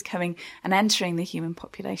diseases coming and entering the human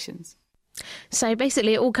populations. So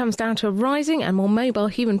basically it all comes down to a rising and more mobile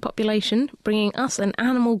human population, bringing us and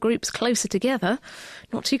animal groups closer together.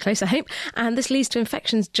 Not too close, I hope. And this leads to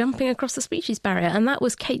infections jumping across the species barrier. And that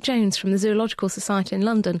was Kate Jones from the Zoological Society in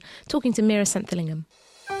London, talking to Mira Senthillingham.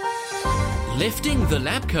 Lifting the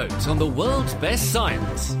lab coat on the world's best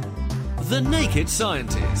science. The Naked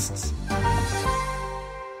Scientists.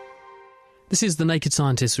 This is The Naked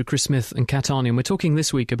Scientists with Chris Smith and Kat Arney, and we're talking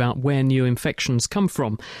this week about where new infections come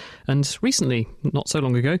from. And recently, not so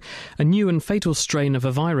long ago, a new and fatal strain of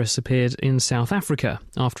a virus appeared in South Africa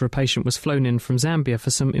after a patient was flown in from Zambia for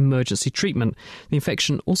some emergency treatment. The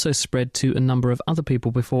infection also spread to a number of other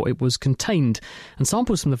people before it was contained, and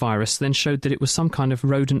samples from the virus then showed that it was some kind of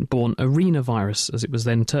rodent-borne arenavirus, as it was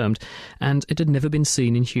then termed, and it had never been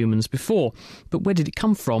seen in humans before. But where did it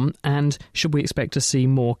come from, and should we expect to see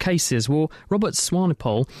more cases? Well, Robert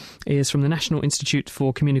Swanepoel is from the National Institute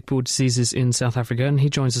for Communicable Diseases in South Africa, and he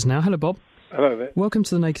joins us now. Hello, Bob. Hello there. Welcome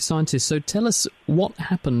to The Naked Scientist. So tell us what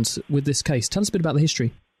happened with this case. Tell us a bit about the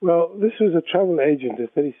history. Well, this was a travel agent,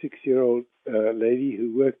 a 36-year-old lady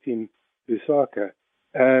who worked in Lusaka.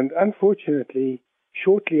 And unfortunately,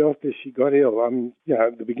 shortly after she got ill,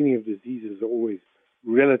 the beginning of diseases are always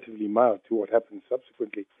relatively mild to what happens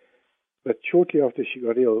subsequently. But shortly after she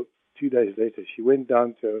got ill, 2 days later, she went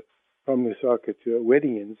down from Lusaka to a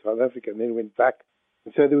wedding in South Africa and then went back.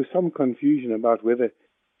 And so there was some confusion about whether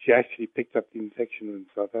she actually picked up the infection in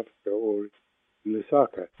South Africa or in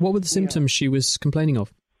Lusaka. What were the symptoms she was complaining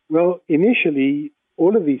of? Well, initially,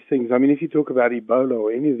 all of these things, if you talk about Ebola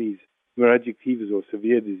or any of these hemorrhagic fevers or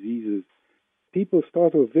severe diseases, people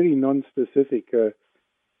start off very non-specific,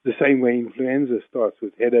 the same way influenza starts,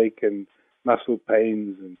 with headache and muscle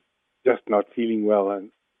pains and just not feeling well and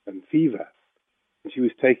fever. And she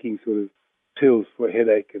was taking sort of pills for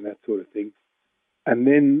headache and that sort of thing. And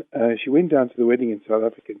then she went down to the wedding in South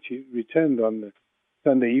Africa, and she returned on the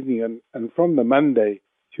Sunday evening. And from the Monday,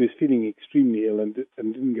 she was feeling extremely ill and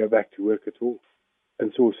didn't go back to work at all,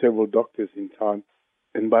 and saw several doctors in town.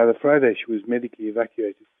 And by the Friday, she was medically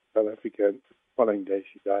evacuated to South Africa, and the following day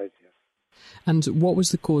she died here. And what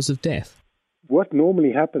was the cause of death? What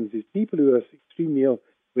normally happens is people who are extremely ill,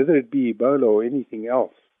 whether it be Ebola or anything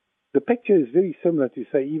else, the picture is very similar to,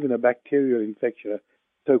 say, even a bacterial infection, a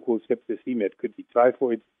so-called septicemia. It could be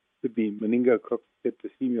typhoid, could be meningococcal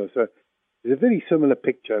septicemia. So it's a very similar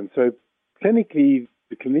picture. And so clinically,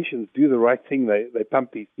 the clinicians do the right thing. They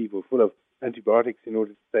pump these people full of antibiotics in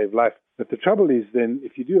order to save life. But the trouble is then,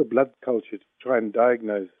 if you do a blood culture to try and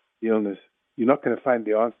diagnose the illness, you're not going to find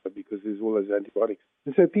the answer because there's all those antibiotics.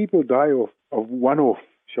 And so people die of one-off,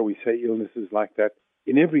 shall we say, illnesses like that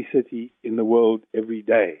in every city in the world every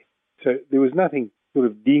day. So there was nothing sort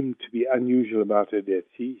of deemed to be unusual about her death.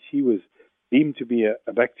 She was deemed to be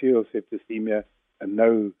a bacterial septicemia, and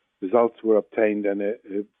no results were obtained, and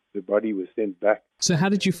the body was sent back. So how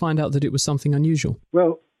did you find out that it was something unusual?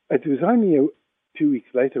 Well, it was only 2 weeks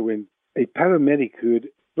later when a paramedic who had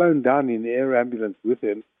flown down in the air ambulance with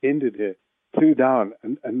her and attended her flew down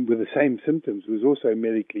and with the same symptoms, was also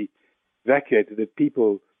medically evacuated, that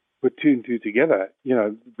people put two and two together,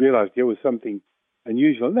 realized there was something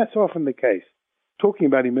unusual. And that's often the case. Talking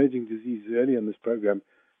about emerging diseases earlier in this program,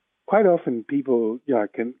 quite often people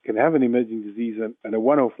can have an emerging disease and a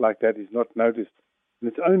one-off like that is not noticed.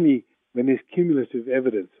 And it's only when there's cumulative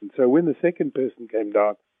evidence. And so when the second person came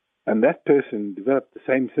down and that person developed the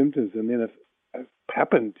same symptoms and then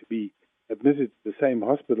happened to be admitted to the same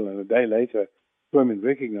hospital, and a day later, women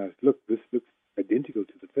recognized, look, this looks identical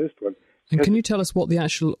to the first one. And can you tell us what the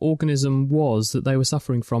actual organism was that they were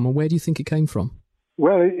suffering from, and where do you think it came from?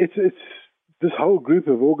 Well, it's this whole group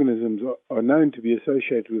of organisms are known to be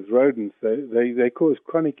associated with rodents. They cause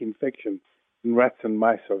chronic infection in rats and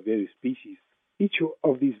mice of various species. Each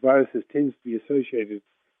of these viruses tends to be associated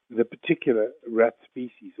with a particular rat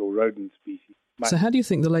species or rodent species. So how do you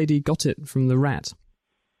think the lady got it from the rat?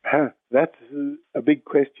 That's a big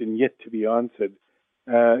question yet to be answered.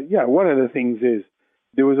 One of the things is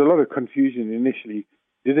there was a lot of confusion initially.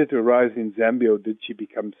 Did it arise in Zambia or did she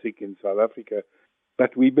become sick in South Africa?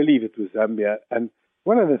 But we believe it was Zambia. And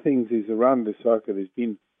one of the things is around Lusaka there's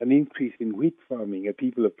been an increase in wheat farming, and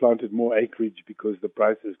people have planted more acreage because the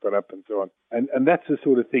price has gone up and so on. And that's the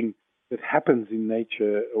sort of thing that happens in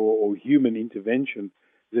nature or human intervention,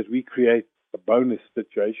 that we create a bonus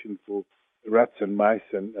situation for rats and mice,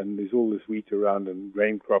 and there's all this wheat around and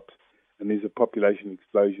grain crops, and there's a population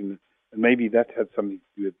explosion. And maybe that had something to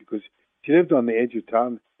do with it, because she lived on the edge of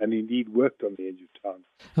town and indeed worked on the edge of town.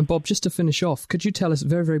 And Bob, just to finish off, could you tell us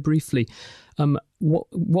very, very briefly,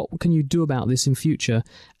 what can you do about this in future,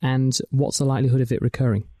 and what's the likelihood of it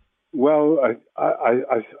recurring? Well,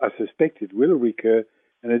 I suspect it will recur,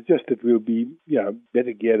 and it's just that we'll be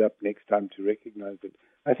better geared up next time to recognize it.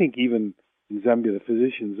 I think even in Zambia, the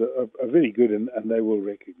physicians are very good, and they will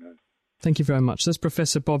recognize it. Thank you very much. That's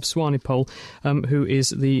Professor Bob Swanepoel, who's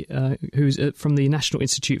from the National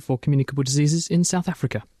Institute for Communicable Diseases in South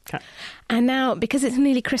Africa. Kat. And now, because it's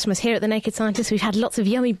nearly Christmas here at The Naked Scientist, we've had lots of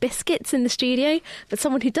yummy biscuits in the studio, but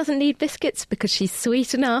someone who doesn't need biscuits because she's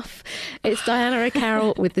sweet enough, it's Diana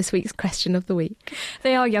O'Carroll with this week's Question of the Week.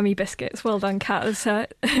 They are yummy biscuits. Well done, Kat. It's a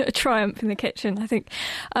triumph in the kitchen, I think.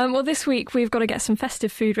 Well, this week we've got to get some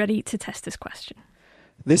festive food ready to test this question.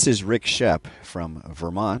 This is Rick Shepp from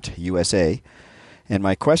Vermont, USA, and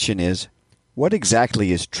my question is, what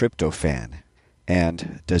exactly is tryptophan,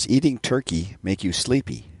 and does eating turkey make you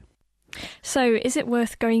sleepy? So, is it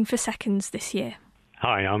worth going for seconds this year?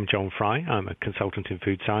 Hi, I'm John Fry. I'm a consultant in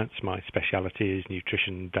food science. My speciality is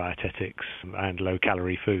nutrition, dietetics, and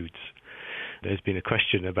low-calorie foods. There's been a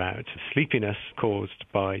question about sleepiness caused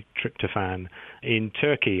by tryptophan in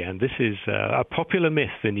turkey, and this is a popular myth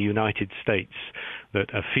in the United States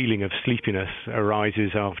that a feeling of sleepiness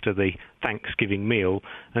arises after the Thanksgiving meal,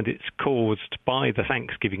 and it's caused by the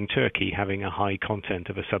Thanksgiving turkey having a high content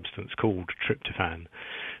of a substance called tryptophan.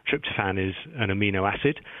 Tryptophan is an amino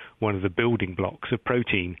acid, one of the building blocks of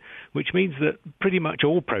protein, which means that pretty much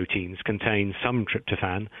all proteins contain some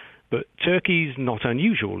tryptophan, but turkey's not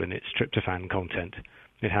unusual in its tryptophan content.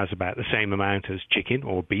 It has about the same amount as chicken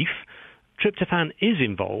or beef. Tryptophan is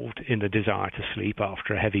involved in the desire to sleep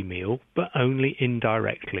after a heavy meal, but only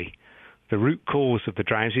indirectly. The root cause of the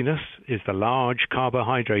drowsiness is the large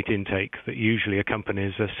carbohydrate intake that usually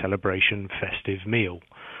accompanies a celebration festive meal.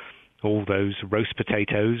 All those roast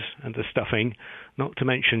potatoes and the stuffing, not to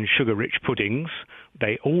mention sugar-rich puddings,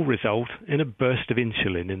 they all result in a burst of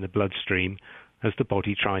insulin in the bloodstream as the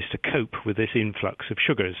body tries to cope with this influx of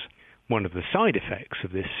sugars. One of the side effects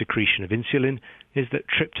of this secretion of insulin is that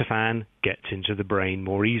tryptophan gets into the brain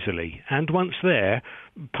more easily, and once there,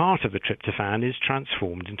 part of the tryptophan is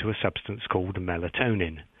transformed into a substance called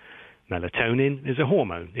melatonin. Melatonin is a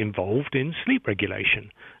hormone involved in sleep regulation,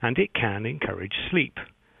 and it can encourage sleep.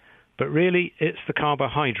 But really, it's the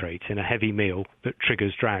carbohydrate in a heavy meal that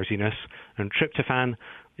triggers drowsiness, and tryptophan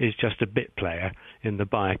is just a bit player in the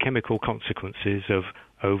biochemical consequences of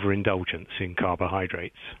overindulgence in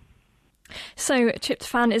carbohydrates. So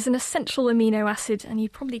tryptophan is an essential amino acid, and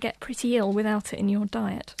you'd probably get pretty ill without it in your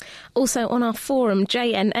diet. Also on our forum,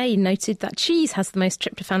 JNA noted that cheese has the most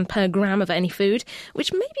tryptophan per gram of any food,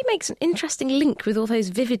 which maybe makes an interesting link with all those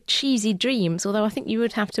vivid cheesy dreams, although I think you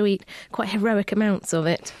would have to eat quite heroic amounts of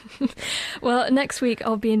it. Well, next week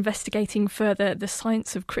I'll be investigating further the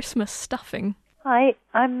science of Christmas stuffing. Hi,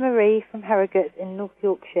 I'm Marie from Harrogate in North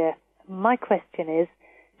Yorkshire. My question is,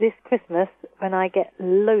 this Christmas, when I get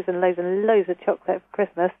loads and loads and loads of chocolate for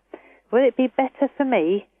Christmas, will it be better for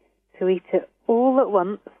me to eat it all at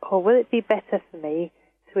once, or will it be better for me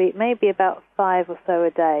to eat maybe about 5 or so a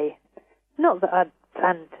day? Not that I'd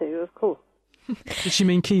plan to, of course. Did she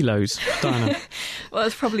mean kilos, Diana? Well,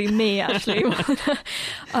 it's probably me, actually.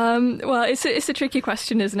 Well, it's a tricky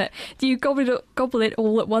question, isn't it? Do you gobble it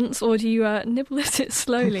all at once, or do you nibble at it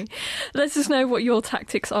slowly? Let us know what your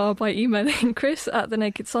tactics are by emailing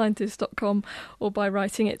chris@thenakedscientist.com or by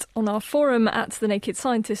writing it on our forum at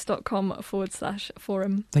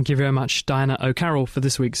thenakedscientist.com/forum. Thank you very much, Diana O'Carroll, for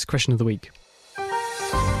this week's Question of the Week.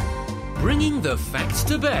 Bringing the facts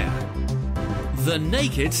to bear. The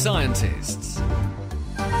Naked Scientists.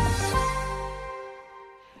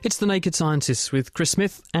 It's The Naked Scientists with Chris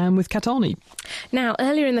Smith and with Kat Arney. Now,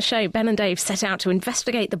 earlier in the show, Ben and Dave set out to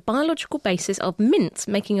investigate the biological basis of mint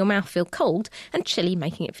making your mouth feel cold and chili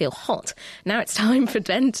making it feel hot. Now it's time for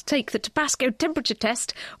Ben to take the Tabasco temperature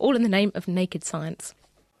test, all in the name of naked science.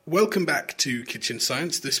 Welcome back to Kitchen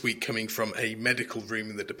Science, this week coming from a medical room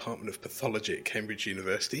in the Department of Pathology at Cambridge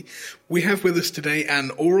University. We have with us today an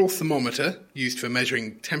oral thermometer, used for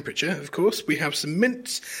measuring temperature, of course. We have some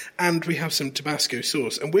mints, and we have some Tabasco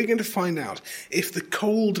sauce. And we're going to find out if the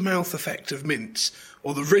cold mouth effect of mints,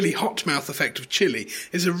 or the really hot mouth effect of chili,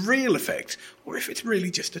 is a real effect, or if it's really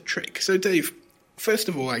just a trick. So, Dave, first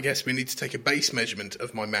of all, I guess we need to take a base measurement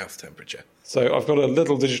of my mouth temperature. So I've got a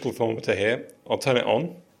little digital thermometer here. I'll turn it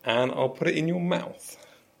on, and I'll put it in your mouth.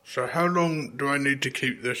 So how long do I need to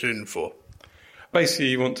keep this in for? Basically,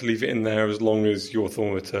 you want to leave it in there as long as your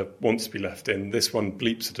thermometer wants to be left in. This one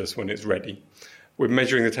bleeps at us when it's ready. We're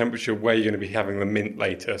measuring the temperature where you're going to be having the mint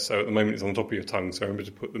later, so at the moment it's on top of your tongue, so remember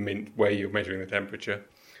to put the mint where you're measuring the temperature.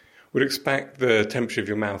 We'd expect the temperature of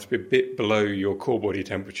your mouth to be a bit below your core body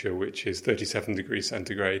temperature, which is 37 degrees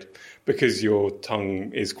centigrade, because your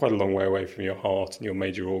tongue is quite a long way away from your heart and your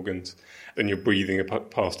major organs, and you're breathing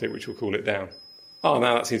past it, which will cool it down. Oh,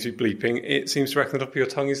 now that seems to be bleeping. It seems to reckon the top of your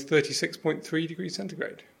tongue is 36.3 degrees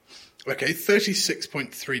centigrade. Okay,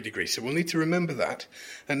 36.3 degrees, so we'll need to remember that.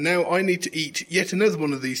 And now I need to eat yet another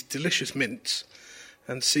one of these delicious mints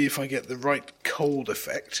and see if I get the right cold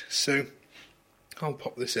effect. So I'll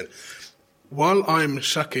pop this in. While I'm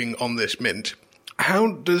sucking on this mint,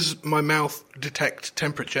 how does my mouth detect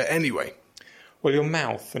temperature anyway? Well, your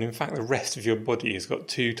mouth, and in fact the rest of your body, has got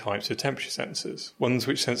two types of temperature sensors. Ones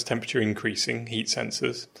which sense temperature increasing, heat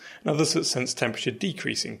sensors, and others that sense temperature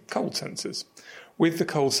decreasing, cold sensors. With the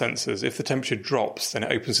cold sensors, if the temperature drops, then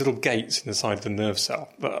it opens little gates in the side of the nerve cell,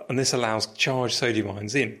 and this allows charged sodium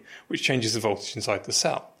ions in, which changes the voltage inside the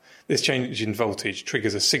cell. This change in voltage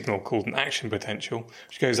triggers a signal called an action potential,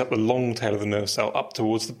 which goes up the long tail of the nerve cell up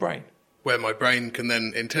towards the brain. Where my brain can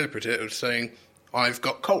then interpret it as saying, I've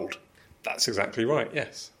got cold. That's exactly right,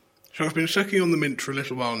 yes. So I've been sucking on the mint for a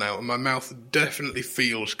little while now, and my mouth definitely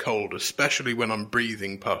feels cold, especially when I'm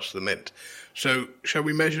breathing past the mint. So shall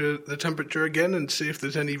we measure the temperature again and see if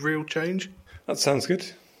there's any real change? That sounds good.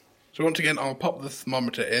 So once again, I'll pop the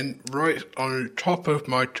thermometer in right on top of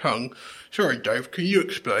my tongue. Sorry, Dave, can you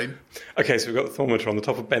explain? Okay, so we've got the thermometer on the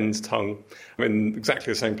top of Ben's tongue, in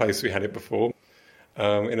exactly the same place we had it before.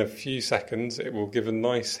 In a few seconds, it will give a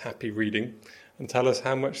nice, happy reading and tell us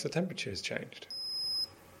how much the temperature has changed.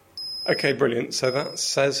 Okay, brilliant. So that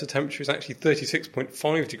says the temperature is actually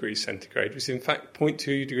 36.5 degrees centigrade, which is in fact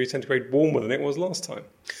 0.2 degrees centigrade warmer than it was last time.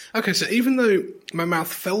 Okay, so even though my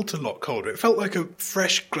mouth felt a lot colder, it felt like a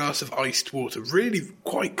fresh glass of iced water, really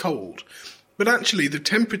quite cold. But actually, the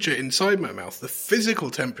temperature inside my mouth, the physical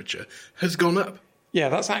temperature, has gone up. Yeah,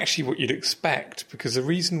 that's actually what you'd expect, because the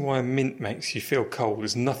reason why mint makes you feel cold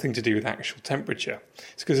has nothing to do with actual temperature.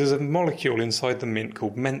 It's because there's a molecule inside the mint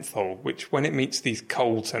called menthol, which when it meets these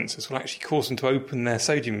cold sensors will actually cause them to open their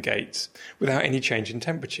sodium gates without any change in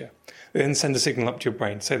temperature. They then send a signal up to your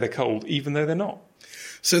brain to say they're cold, even though they're not.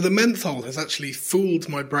 So the menthol has actually fooled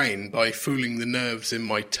my brain by fooling the nerves in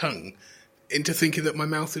my tongue into thinking that my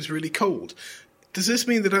mouth is really cold. Does this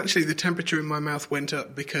mean that actually the temperature in my mouth went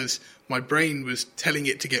up because my brain was telling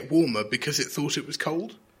it to get warmer because it thought it was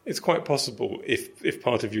cold? It's quite possible. If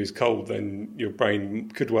part of you is cold, then your brain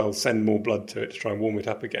could well send more blood to it to try and warm it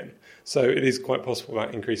up again. So it is quite possible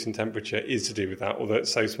that increase in temperature is to do with that, although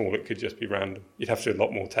it's so small it could just be random. You'd have to do a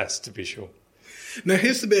lot more tests to be sure. Now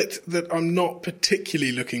here's the bit that I'm not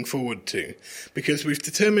particularly looking forward to, because we've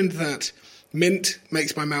determined that mint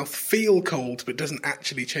makes my mouth feel cold but doesn't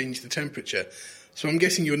actually change the temperature. So I'm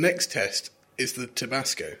guessing your next test is the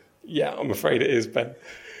Tabasco. Yeah, I'm afraid it is, Ben.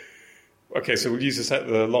 Okay, so we'll use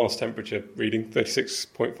the last temperature reading,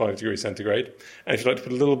 36.5 degrees centigrade. And if you'd like to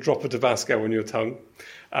put a little drop of Tabasco on your tongue,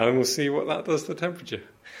 and we'll see what that does to the temperature.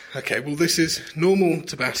 Okay, well, this is normal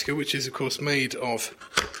Tabasco, which is, of course, made of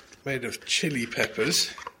chili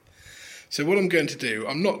peppers. So what I'm going to do,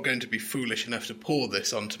 I'm not going to be foolish enough to pour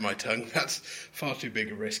this onto my tongue. That's far too big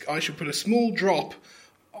a risk. I shall put a small drop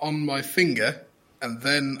on my finger, and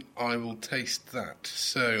then I will taste that.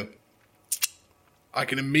 So I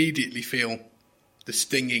can immediately feel the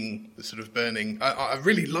stinging, the sort of burning. I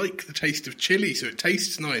really like the taste of chili, so it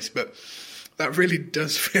tastes nice, but that really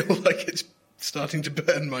does feel like it's starting to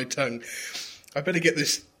burn my tongue. I better get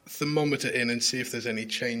this thermometer in and see if there's any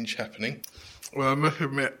change happening. Well, I must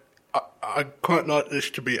admit, I'd quite like this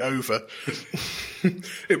to be over.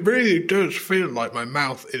 It really does feel like my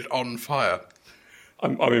mouth is on fire.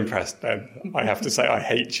 I'm impressed, Ben. I have to say I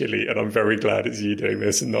hate chili, and I'm very glad it's you doing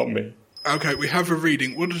this and not me. Okay, we have a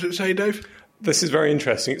reading. What does it say, Dave? This is very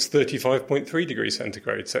interesting. It's 35.3 degrees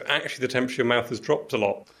centigrade, so actually the temperature of your mouth has dropped a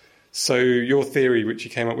lot. So your theory, which you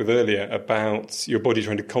came up with earlier, about your body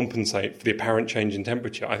trying to compensate for the apparent change in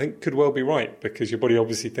temperature, I think could well be right, because your body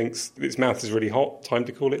obviously thinks its mouth is really hot, time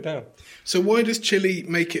to cool it down. So why does chili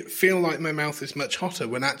make it feel like my mouth is much hotter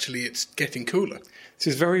when actually it's getting cooler? This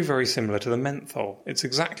is very, very similar to the menthol. It's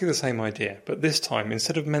exactly the same idea, but this time,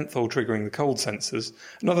 instead of menthol triggering the cold sensors,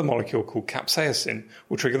 another molecule called capsaicin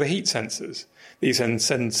will trigger the heat sensors. These then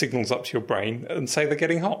send signals up to your brain and say they're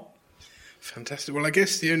getting hot. Fantastic. Well, I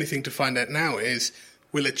guess the only thing to find out now is,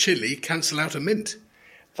 will a chili cancel out a mint?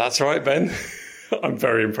 That's right, Ben. I'm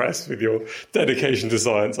very impressed with your dedication to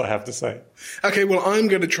science, I have to say. Okay, well, I'm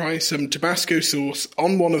going to try some Tabasco sauce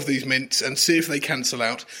on one of these mints and see if they cancel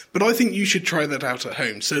out, but I think you should try that out at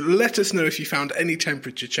home. So let us know if you found any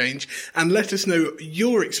temperature change, and let us know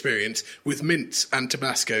your experience with mints and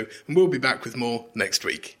Tabasco, and we'll be back with more next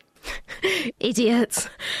week. Idiots.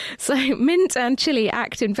 So mint and chili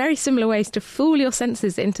act in very similar ways to fool your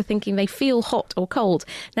senses into thinking they feel hot or cold.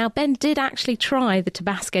 Now, Ben did actually try the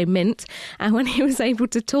Tabasco mint, and when he was able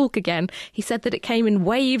to talk again, he said that it came in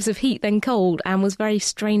waves of heat then cold and was a very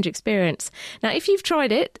strange experience. Now, if you've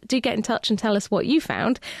tried it, do get in touch and tell us what you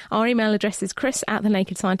found. Our email address is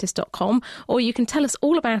chris@thenakedscientist.com, or you can tell us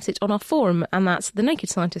all about it on our forum, and that's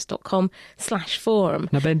thenakedscientist.com/forum.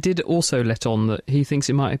 Now, Ben did also let on that he thinks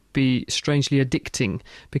it might be strangely addicting,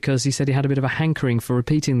 because he said he had a bit of a hankering for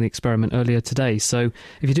repeating the experiment earlier today. So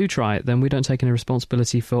if you do try it, then we don't take any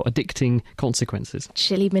responsibility for addicting consequences.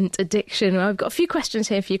 Chili mint addiction. Well, I've got a few questions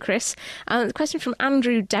here for you, Chris. A question from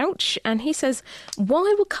Andrew Douch, and he says,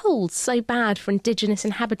 why were colds so bad for indigenous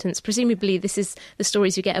inhabitants? Presumably this is the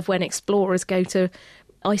stories you get of when explorers go to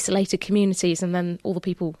isolated communities and then all the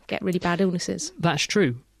people get really bad illnesses. That's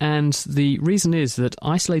true. And the reason is that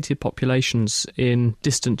isolated populations in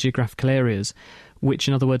distant geographical areas, which,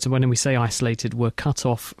 in other words, when we say isolated, were cut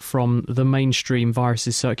off from the mainstream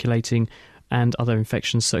viruses circulating and other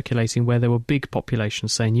infections circulating where there were big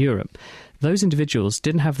populations, say in Europe, those individuals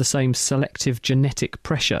didn't have the same selective genetic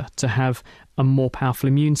pressure to have a more powerful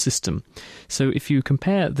immune system. So if you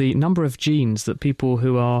compare the number of genes that people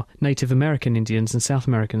who are Native American Indians and South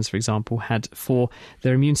Americans, for example, had for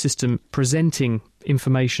their immune system presenting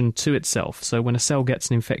information to itself. So when a cell gets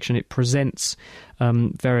an infection, it presents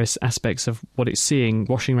various aspects of what it's seeing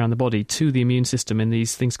washing around the body to the immune system in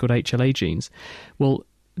these things called HLA genes. Well,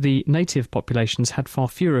 the native populations had far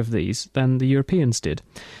fewer of these than the Europeans did.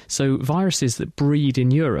 So viruses that breed in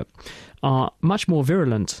Europe are much more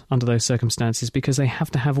virulent under those circumstances because they have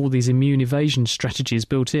to have all these immune evasion strategies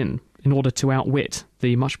built in order to outwit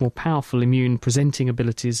the much more powerful immune presenting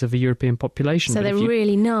abilities of a European population. So they're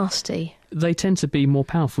really nasty. They tend to be more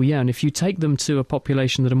powerful, yeah, and if you take them to a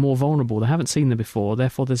population that are more vulnerable, they haven't seen them before,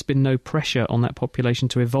 therefore there's been no pressure on that population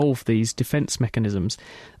to evolve these defence mechanisms.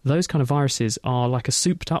 Those kind of viruses are like a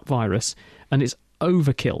souped-up virus, and it's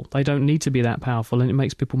overkill. They don't need to be that powerful, and it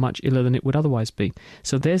makes people much iller than it would otherwise be.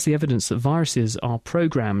 So there's the evidence that viruses are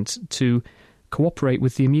programmed to cooperate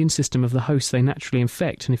with the immune system of the host they naturally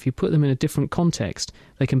infect, and if you put them in a different context,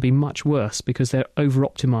 they can be much worse because they're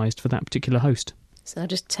over-optimised for that particular host. So I'll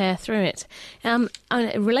just tear through it. On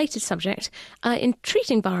a related subject, in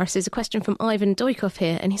treating viruses, a question from Ivan Doikov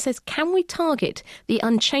here, and he says, can we target the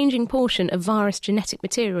unchanging portion of virus genetic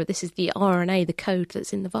material? This is the RNA, the code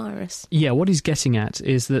that's in the virus. Yeah, what he's getting at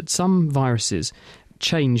is that some viruses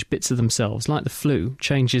change bits of themselves, like the flu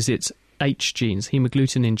changes its H genes,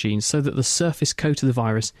 hemagglutinin genes, so that the surface coat of the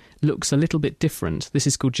virus looks a little bit different. This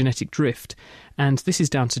is called genetic drift. And this is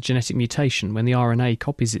down to genetic mutation. When the RNA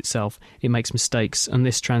copies itself, it makes mistakes, and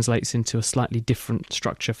this translates into a slightly different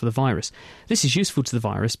structure for the virus. This is useful to the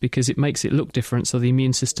virus because it makes it look different, so the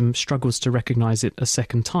immune system struggles to recognise it a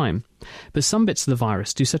second time. But some bits of the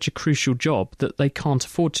virus do such a crucial job that they can't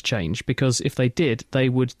afford to change, because if they did, they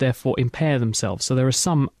would therefore impair themselves. So there are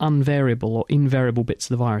some unvariable or invariable bits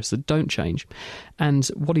of the virus that don't change. And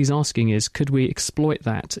what he's asking is, could we exploit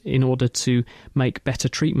that in order to make better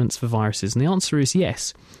treatments for viruses? And the answer is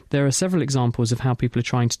yes. There are several examples of how people are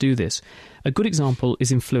trying to do this. A good example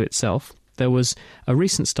is in flu itself. There was a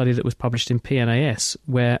recent study that was published in PNAS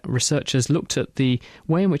where researchers looked at the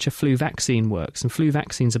way in which a flu vaccine works. And flu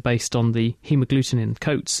vaccines are based on the hemagglutinin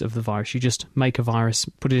coats of the virus. You just make a virus,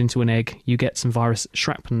 put it into an egg, you get some virus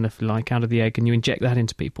shrapnel, if you like, out of the egg, and you inject that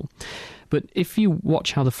into people. But if you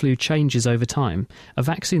watch how the flu changes over time, a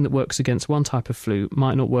vaccine that works against one type of flu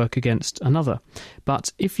might not work against another.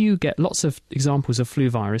 But if you get lots of examples of flu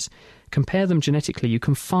virus, compare them genetically, you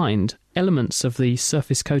can find elements of the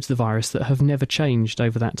surface coat of the virus that have never changed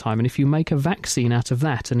over that time. And if you make a vaccine out of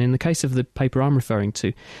that, and in the case of the paper I'm referring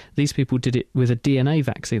to, these people did it with a DNA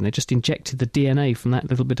vaccine. They just injected the DNA from that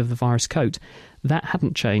little bit of the virus coat. That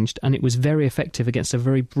hadn't changed, and it was very effective against a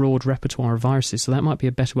very broad repertoire of viruses, so that might be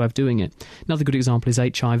a better way of doing it. Another good example is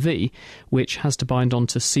HIV, which has to bind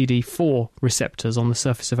onto CD4 receptors on the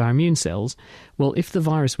surface of our immune cells. Well, if the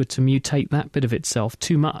virus were to mutate that bit of itself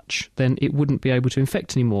too much, then it wouldn't be able to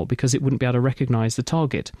infect anymore because it wouldn't be able to recognise the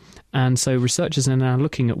target. And so researchers are now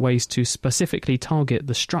looking at ways to specifically target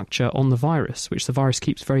the structure on the virus, which the virus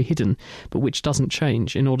keeps very hidden, but which doesn't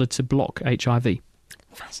change, in order to block HIV.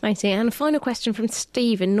 Fascinating. And a final question from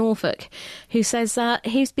Steve in Norfolk, who says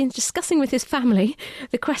he's been discussing with his family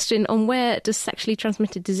the question on where does sexually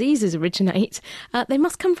transmitted diseases originate. They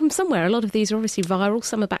must come from somewhere. A lot of these are obviously viral,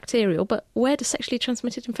 some are bacterial, but where do sexually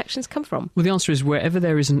transmitted infections come from? Well, the answer is wherever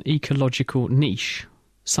there is an ecological niche,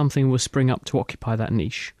 something will spring up to occupy that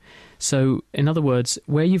niche. So, in other words,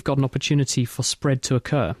 where you've got an opportunity for spread to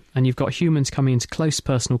occur, and you've got humans coming into close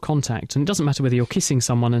personal contact, and it doesn't matter whether you're kissing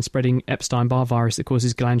someone and spreading Epstein-Barr virus that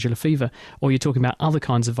causes glandular fever, or you're talking about other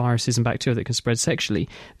kinds of viruses and bacteria that can spread sexually,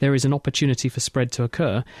 there is an opportunity for spread to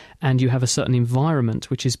occur, and you have a certain environment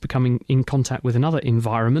which is becoming in contact with another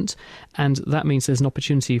environment, and that means there's an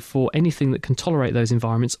opportunity for anything that can tolerate those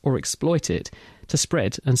environments or exploit it to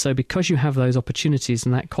spread. And so because you have those opportunities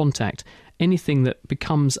and that contact, anything that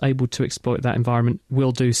becomes able to exploit that environment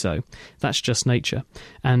will do so. That's just nature.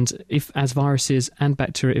 And if, as viruses and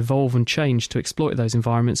bacteria evolve and change to exploit those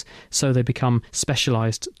environments, so they become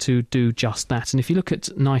specialised to do just that. And if you look at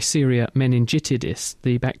Neisseria meningitidis,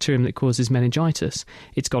 the bacterium that causes meningitis,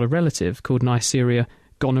 it's got a relative called Neisseria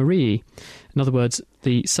gonorrhoeae. In other words,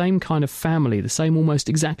 the same kind of family, almost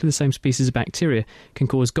exactly the same species of bacteria can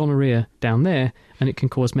cause gonorrhea down there, and it can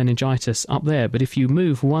cause meningitis up there. But if you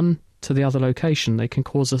move one to the other location, they can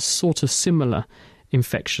cause a sort of similar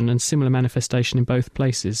infection and similar manifestation in both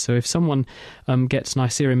places. So if someone gets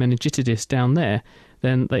Neisseria meningitidis down there,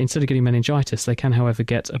 then they, instead of getting meningitis, they can, however,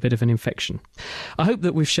 get a bit of an infection. I hope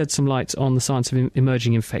that we've shed some light on the science of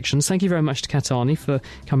emerging infections. Thank you very much to Kat Arney for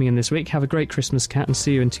coming in this week. Have a great Christmas, Kat, and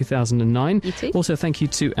see you in 2009. You too. Also, thank you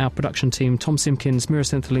to our production team, Tom Simpkins, Mira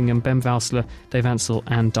Senthilingam, Ben Valsler, Dave Ansell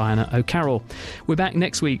and Diana O'Carroll. We're back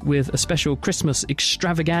next week with a special Christmas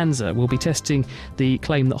extravaganza. We'll be testing the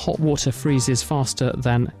claim that hot water freezes faster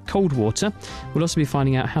than cold water. We'll also be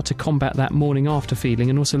finding out how to combat that morning after feeling,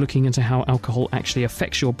 and also looking into how alcohol actually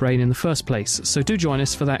affects your brain in the first place. So do join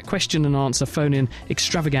us for that question and answer phone-in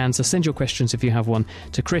extravaganza. Send your questions, if you have one,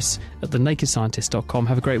 to chris@thenakedscientist.com.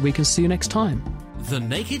 Have a great week and see you next time. The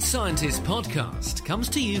Naked Scientist podcast comes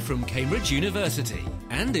to you from Cambridge University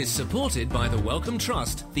and is supported by the Wellcome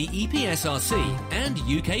Trust, the EPSRC and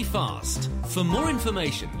UK FAST. For more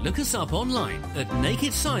information, look us up online at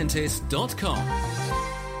nakedscientist.com.